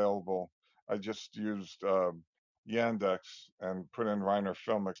all available. I just used Yandex and put in Reiner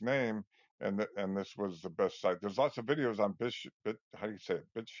Filmick name, and this was the best site. There's lots of videos on how do you say it?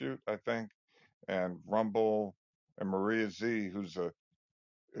 BitChute, I think, and Rumble, and Maria Z, who's a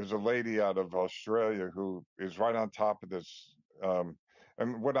lady out of Australia who is right on top of this. Um,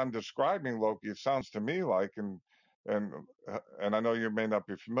 and what I'm describing, Loki, it sounds to me like, and and I know you may not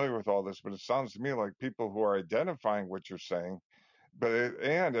be familiar with all this, but it sounds to me like people who are identifying what you're saying,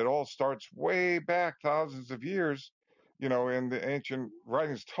 and it all starts way back thousands of years, in the ancient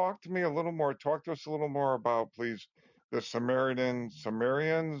writings. Talk to us a little more about, please, the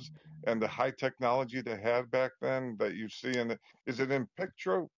Sumerians and the high technology they had back then that you see in is it in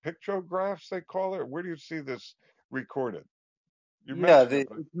pictographs they call it? Where do you see this recorded? You Yeah, mentioned it,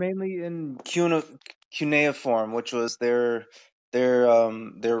 but it's mainly in cuneiform, which was their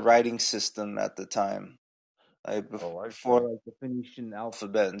writing system at the time, like oh, I before see. like the Phoenician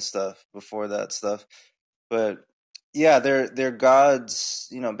alphabet and stuff. Before that stuff, but yeah, their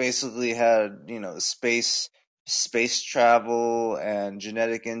gods, basically had space travel and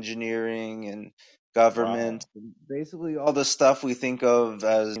genetic engineering and government, Wow. and basically all the stuff we think of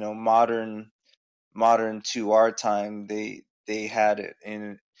as modern to our time. They had it,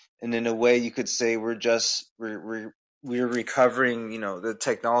 and in a way you could say we're recovering the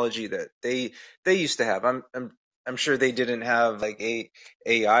technology that they used to have. I'm sure they didn't have like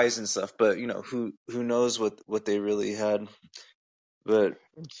AIs and stuff, but who knows what they really had. But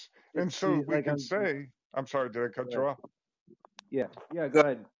And, and so see, we like can say, I'm sorry, did I cut you off? yeah, go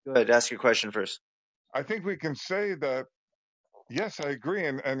ahead, ask your question first. I think we can say that, yes, I agree.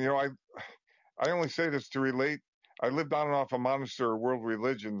 And I only say this to relate. I lived on and off a monastery of world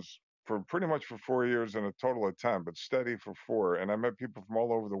religions for pretty much for 4 years in a total of 10, but steady for four. And I met people from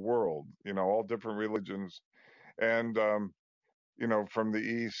all over the world, all different religions and, from the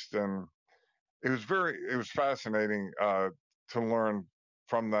East. And it was fascinating, to learn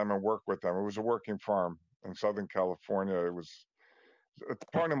from them and work with them. It was a working farm in Southern California. It was a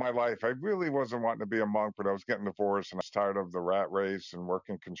point in my life. I really wasn't wanting to be a monk, but I was getting divorced and I was tired of the rat race and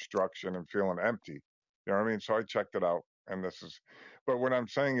working construction and feeling empty. You know what I mean? So I checked it out. And but what I'm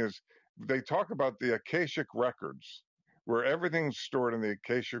saying is they talk about the Akashic records, where everything's stored in the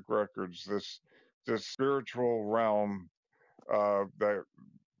Akashic records, this spiritual realm,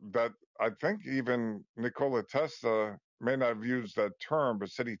 that I think even Nikola Tesla may not have used that term, but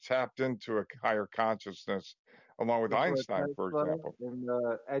said he tapped into a higher consciousness along with Nikola Einstein, for Tesla example. and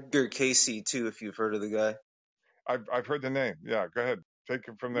Edgar Casey too, if you've heard of the guy. I've heard the name. Yeah, go ahead. Take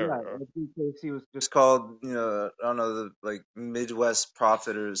it from there. Yeah, Edgar Casey was just called, I don't know, the like Midwest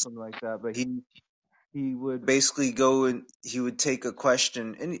Prophet or something like that. But he would basically go and he would take a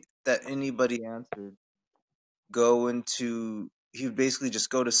question that anybody answered, he would basically just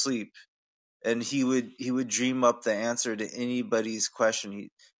go to sleep, and he would dream up the answer to anybody's question. He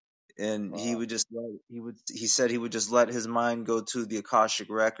Wow. would he said he would just let his mind go to the Akashic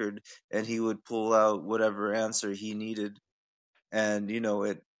record, and he would pull out whatever answer he needed. And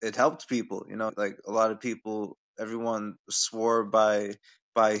it helped people, like a lot of people, everyone swore by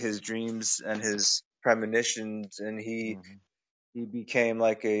his dreams and his premonitions, and Hmm. he became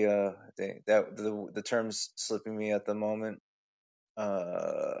like a that the term's slipping me at the moment.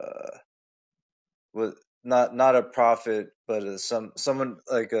 Was not a prophet, but someone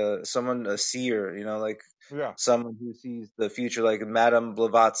like a seer, like Yeah, someone who sees the future, like Madame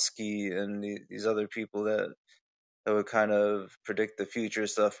Blavatsky and these other people that would kind of predict the future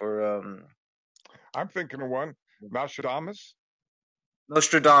stuff. Or I'm thinking of one. Nostradamus.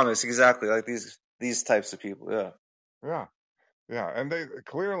 Nostradamus, exactly, like these types of people. Yeah. Yeah, yeah, and they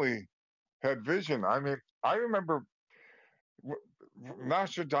clearly had vision. I mean, I remember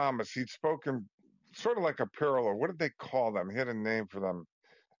Nostradamus. He'd spoken sort of like a parallel. What did they call them? He had a name for them.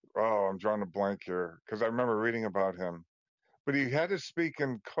 Oh, I'm drawing a blank here because I remember reading about him. But he had to speak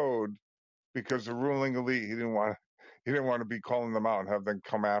in code because the ruling elite he didn't want to be calling them out and have them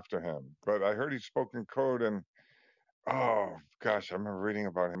come after him. But I heard he spoke in code, and oh gosh, I remember reading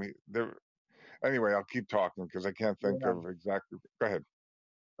about him. Anyway, I'll keep talking because I can't think Yeah. of exactly. Go ahead.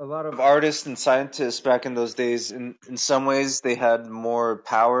 A lot of artists and scientists back in those days, in some ways, they had more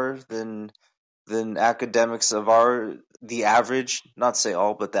power than academics of the average, not say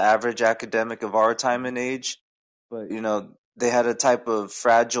all, but the average academic of our time and age. But they had a type of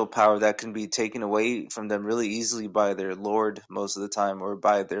fragile power that can be taken away from them really easily by their lord most of the time, or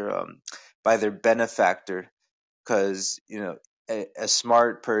by their benefactor. Because a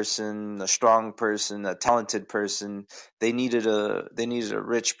smart person, a strong person, a talented person, they needed a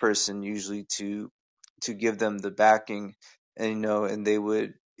rich person usually to give them the backing. And and they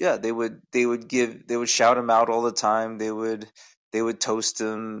would shout him out all the time. They would toast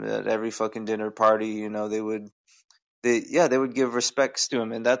him at every fucking dinner party. They would give respects to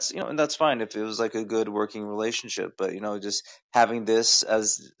him, and that's fine if it was like a good working relationship. But just having this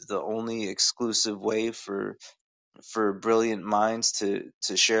as the only exclusive way for brilliant minds to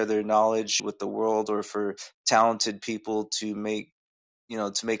share their knowledge with the world, or for talented people to make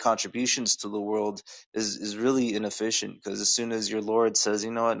contributions to the world, is really inefficient. Because as soon as your lord says,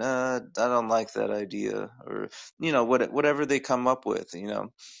 you know what, I don't like that idea, or whatever they come up with,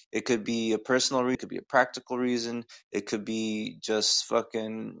 it could be a personal reason, it could be a practical reason, it could be just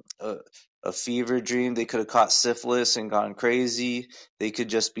fucking a fever dream. They could have caught syphilis and gone crazy. They could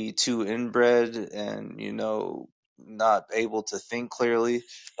just be too inbred, and not able to think clearly.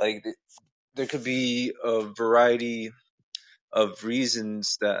 Like there could be a variety of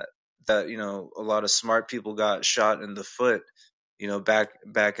reasons that a lot of smart people got shot in the foot,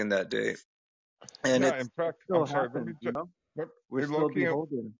 back in that day, and Yeah, in it fact, I'm still sorry. Let me happens. let, We're hey, still Loki,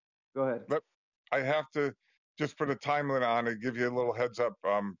 beholden. Go ahead. let, I have to just put a time limit on it, give you a little heads up.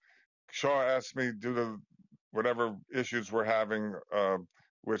 Shaw asked me, due to whatever issues we're having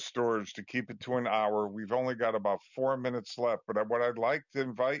with storage, to keep it to an hour. We've only got about 4 minutes left, but what I'd like to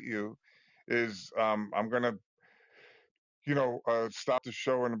invite you is I'm going to, stop the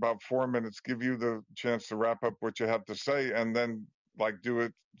show in about 4 minutes, give you the chance to wrap up what you have to say, and then like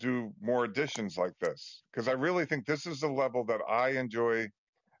do more editions like this. Because I really think this is the level that I enjoy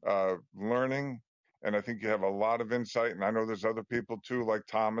learning. And I think you have a lot of insight. And I know there's other people too, like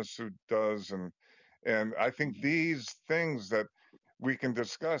Thomas, who does. And I think these things that we can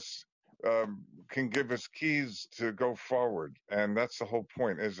discuss can give us keys to go forward. And that's the whole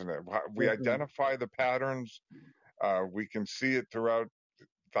point, isn't it? We Definitely. identify the patterns. We can see it throughout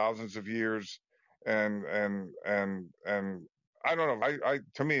thousands of years. And I don't know.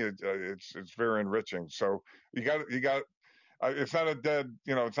 To me, it's very enriching. So you got it's not a dead,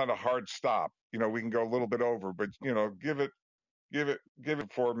 it's not a hard stop. We can go a little bit over, but give it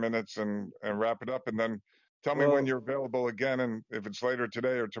 4 minutes and wrap it up, and then tell me when Well, you're available again. And if it's later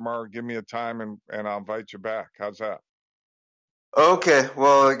today or tomorrow, give me a time and I'll invite you back. How's that? okay.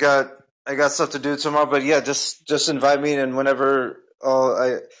 Well, I got stuff to do tomorrow, but yeah, just invite me, and whenever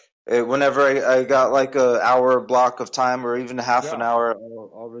I got like a hour block of time or even half an Yeah. hour,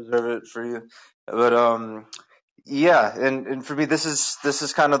 I'll reserve it for you. But yeah, and for me, this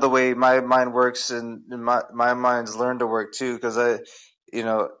is kind of the way my mind works, and my mind's learned to work too. Because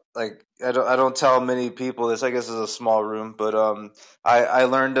like I don't tell many people this. I guess it's a small room, but I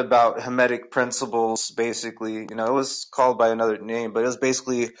learned about Hermetic principles. Basically, it was called by another name, but it was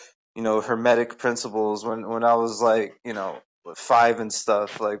basically Hermetic principles when I was like 5 and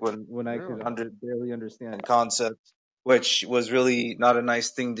stuff. Like when I could Really? barely understand concepts, which was really not a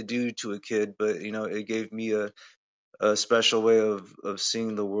nice thing to do to a kid, but it gave me a special way of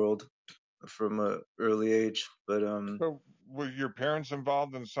seeing the world from a early age. But So were your parents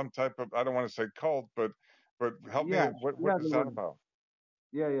involved in some type of, I don't want to say cult, but help me, yeah, what yeah, is they that were. about?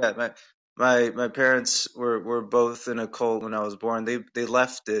 Yeah. My parents were both in a cult when I was born. They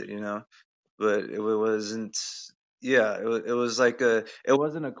left it, but it wasn't. Yeah, it was like it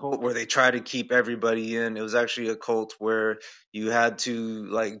wasn't a cult where they try to keep everybody in. It was actually a cult where you had to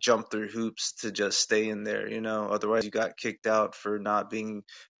like jump through hoops to just stay in there, otherwise you got kicked out for not being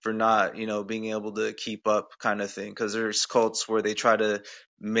able to keep up, kind of thing. Because there's cults where they try to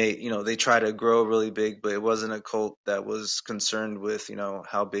they try to grow really big, but it wasn't a cult that was concerned with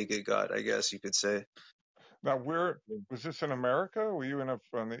how big it got, I guess you could say. Now, where was this in America? Were you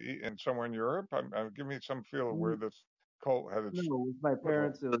in somewhere in Europe? Give me some feel of where this cult had its No, with my foothold.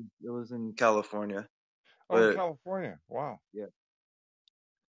 parents, it was in California, Oh, in but California. Wow. yeah,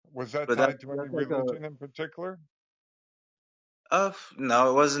 Was that but that's tied to any that's like a religion in particular? no,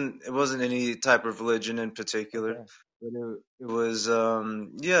 it wasn't any type of religion in particular, Okay. but it was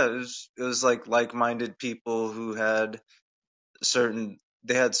yeah, it was like-minded people who had certain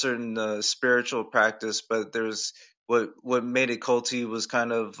they had certain spiritual practice, but there's what made it culty was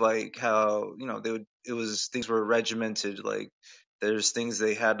kind of like how they would it was things were regimented. Like there's things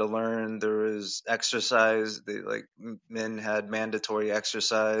they had to learn. There was exercise. They like men had mandatory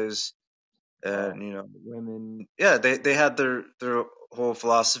exercise, Wow. and women, yeah, they had their whole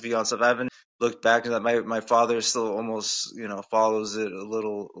philosophy on stuff. I haven't looked back at that. My father still almost follows it a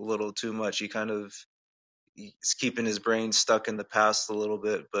little too much. He kind of he's keeping his brain stuck in the past a little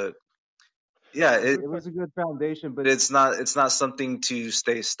bit. But yeah, Is it this like, was a good foundation, but it's not something to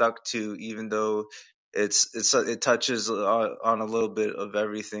stay stuck to, even though it touches on a little bit of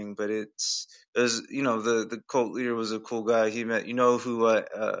everything. But it was the cult leader was a cool guy. He met who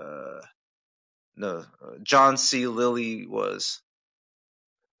no John C. Lilly was.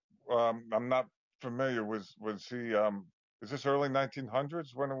 I'm not familiar. Was he, is this early 1900s?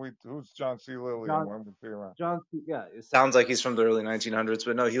 Who's John C. Lilly and John when was he around? Yeah, it sounds like he's from the early 1900s,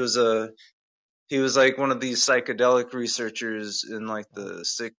 but no, he was like one of these psychedelic researchers in like Oh, the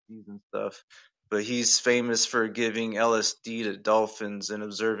 60s and stuff. But he's famous for giving LSD to dolphins and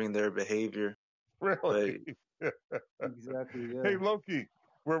observing their behavior. But really? exactly, yeah. Hey, Loki,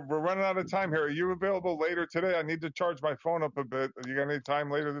 we're running out of time here. Are you available later today? I need to charge my phone up a bit. You got any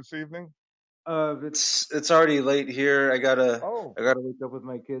time later this evening? It's already late here. I gotta Oh, I gotta wake up with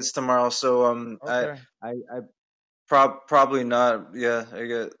my kids tomorrow. So I okay. I, I probably not. Yeah, I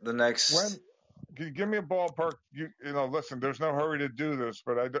get the next. When? Can you give me a ballpark? You know, listen, there's no hurry to do this,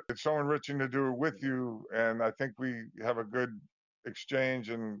 but it's so enriching to do it with you, and I think we have a good exchange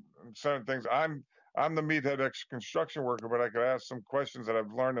and certain things. I'm the meathead ex construction worker, but I could ask some questions that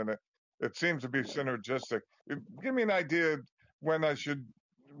I've learned, and it seems to be synergistic. Give me an idea when I should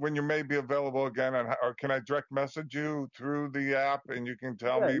when you may be available again, or can I direct message you through the app and you can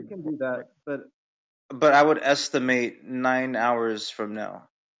tell Yeah, me? you can do that, but I would estimate 9 hours from now.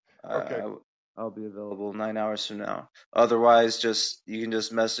 Okay, I'll be available 9 hours from now. Otherwise, just you can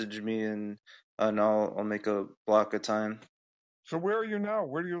just message me and I'll make a block of time. so where are you now?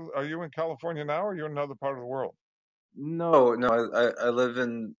 Where are you in California now, or are you in another part of the world? No, no, I live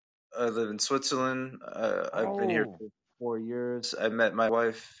in Switzerland. I've been here Oh, for 4 years. I met my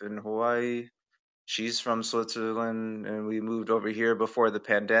wife in Hawaii. She's from Switzerland, and we moved over here before the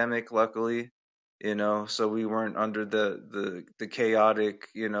pandemic, luckily, so we weren't under the chaotic,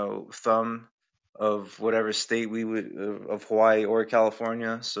 thumb of whatever state we would of Hawaii or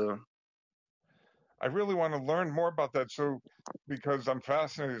California. So I really want to learn more about that. So, because I'm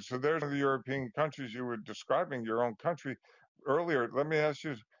fascinated. So, there's the European countries you were describing your own country earlier. Let me ask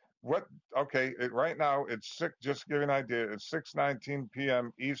you, what? Okay, right now it's six. Just to give you an idea, it's 6:19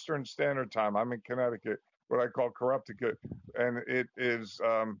 p.m. Eastern Standard Time. I'm in Connecticut, what I call Corrupticate, and it is.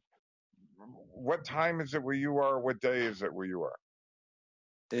 What time is it where you are? What day is it where you are?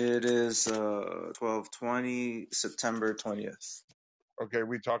 it is 12/20, September 20th. Okay,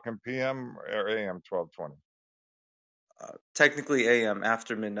 we talking p.m. or a.m. 12:20. Technically AM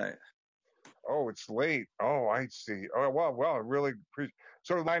after midnight. Oh, it's late. Oh, I see. Oh, well, I really appreciate.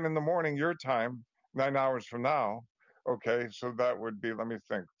 So 9 in the morning, your time, 9 hours from now. Okay, so that would be. Let me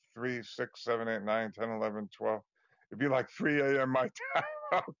think. 3, 6, 7, 8, 9, 10, 11, 12. It'd be like 3 a.m. my time.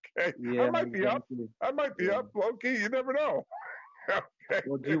 Okay, I Yeah, might be up. exactly. I might be Yeah. up, Loki. You never know. Okay.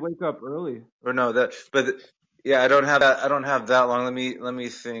 Well, do you wake up early? Or no, but yeah, I don't have that. I don't have that long. Let me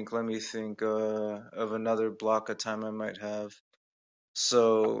think. Let me think of another block of time I might have.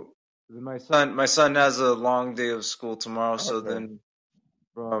 So my son has a long day of school tomorrow. So Okay. then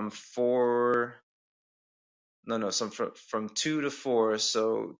from four, no, no, some from 2 to 4.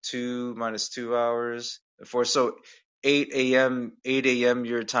 So 2 minus 2 hours, 4. So 8 a.m. 8 a.m.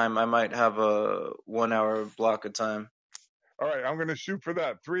 your time. I might have a 1 hour block of time. All right, I'm going to shoot for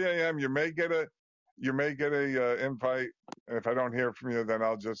that. 3 a.m. You may get a invite. And if I don't hear from you, then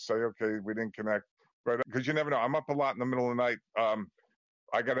I'll just say, okay, we didn't connect. But because you never know, I'm up a lot in the middle of the night.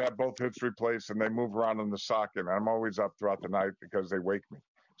 I got to have both hips replaced, and they move around in the socket. And I'm always up throughout the night because they wake me.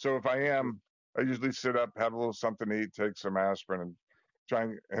 So if I am, I usually sit up, have a little something to eat, take some aspirin,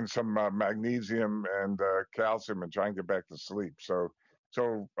 and some magnesium and calcium, and try and get back to sleep. So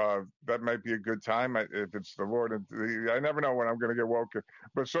that might be a good time if it's the Lord. I never know when I'm going to get woken,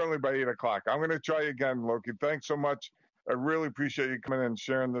 but certainly by 8 o'clock. I'm going to try again, Loki. Thanks so much. I really appreciate you coming in and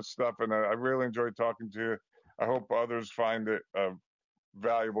sharing this stuff, and I really enjoyed talking to you. I hope others find it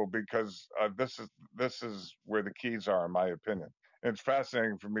valuable because this is where the keys are, in my opinion. And it's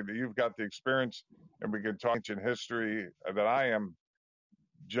fascinating for me that you've got the experience, and we can talk ancient history that I am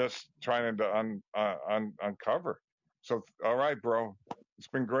just trying to uncover. So, all right, bro, it's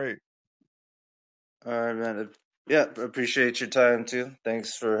been great. All right, man. Yeah, appreciate your time too.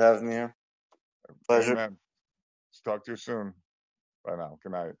 Thanks for having me here. Pleasure. Amen. Let's talk to you soon. Bye now.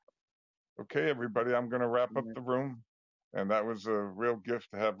 Good night. Okay, everybody, I'm going to wrap up the room. And that was a real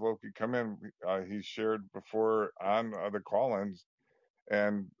gift to have Loki come in. He shared before on the call-ins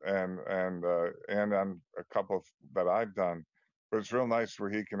and on a couple that I've done. But it's real nice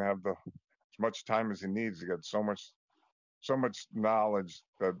where he can have as much time as he needs to get so much knowledge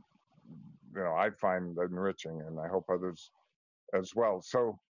that I find enriching, and I hope others as well.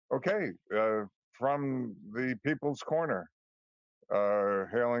 So, okay, from the People's Corner,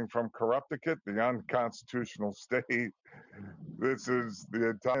 hailing from Corrupticate, the unconstitutional state. This is the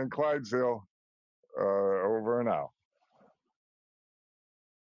Italian Clydesdale, over and out.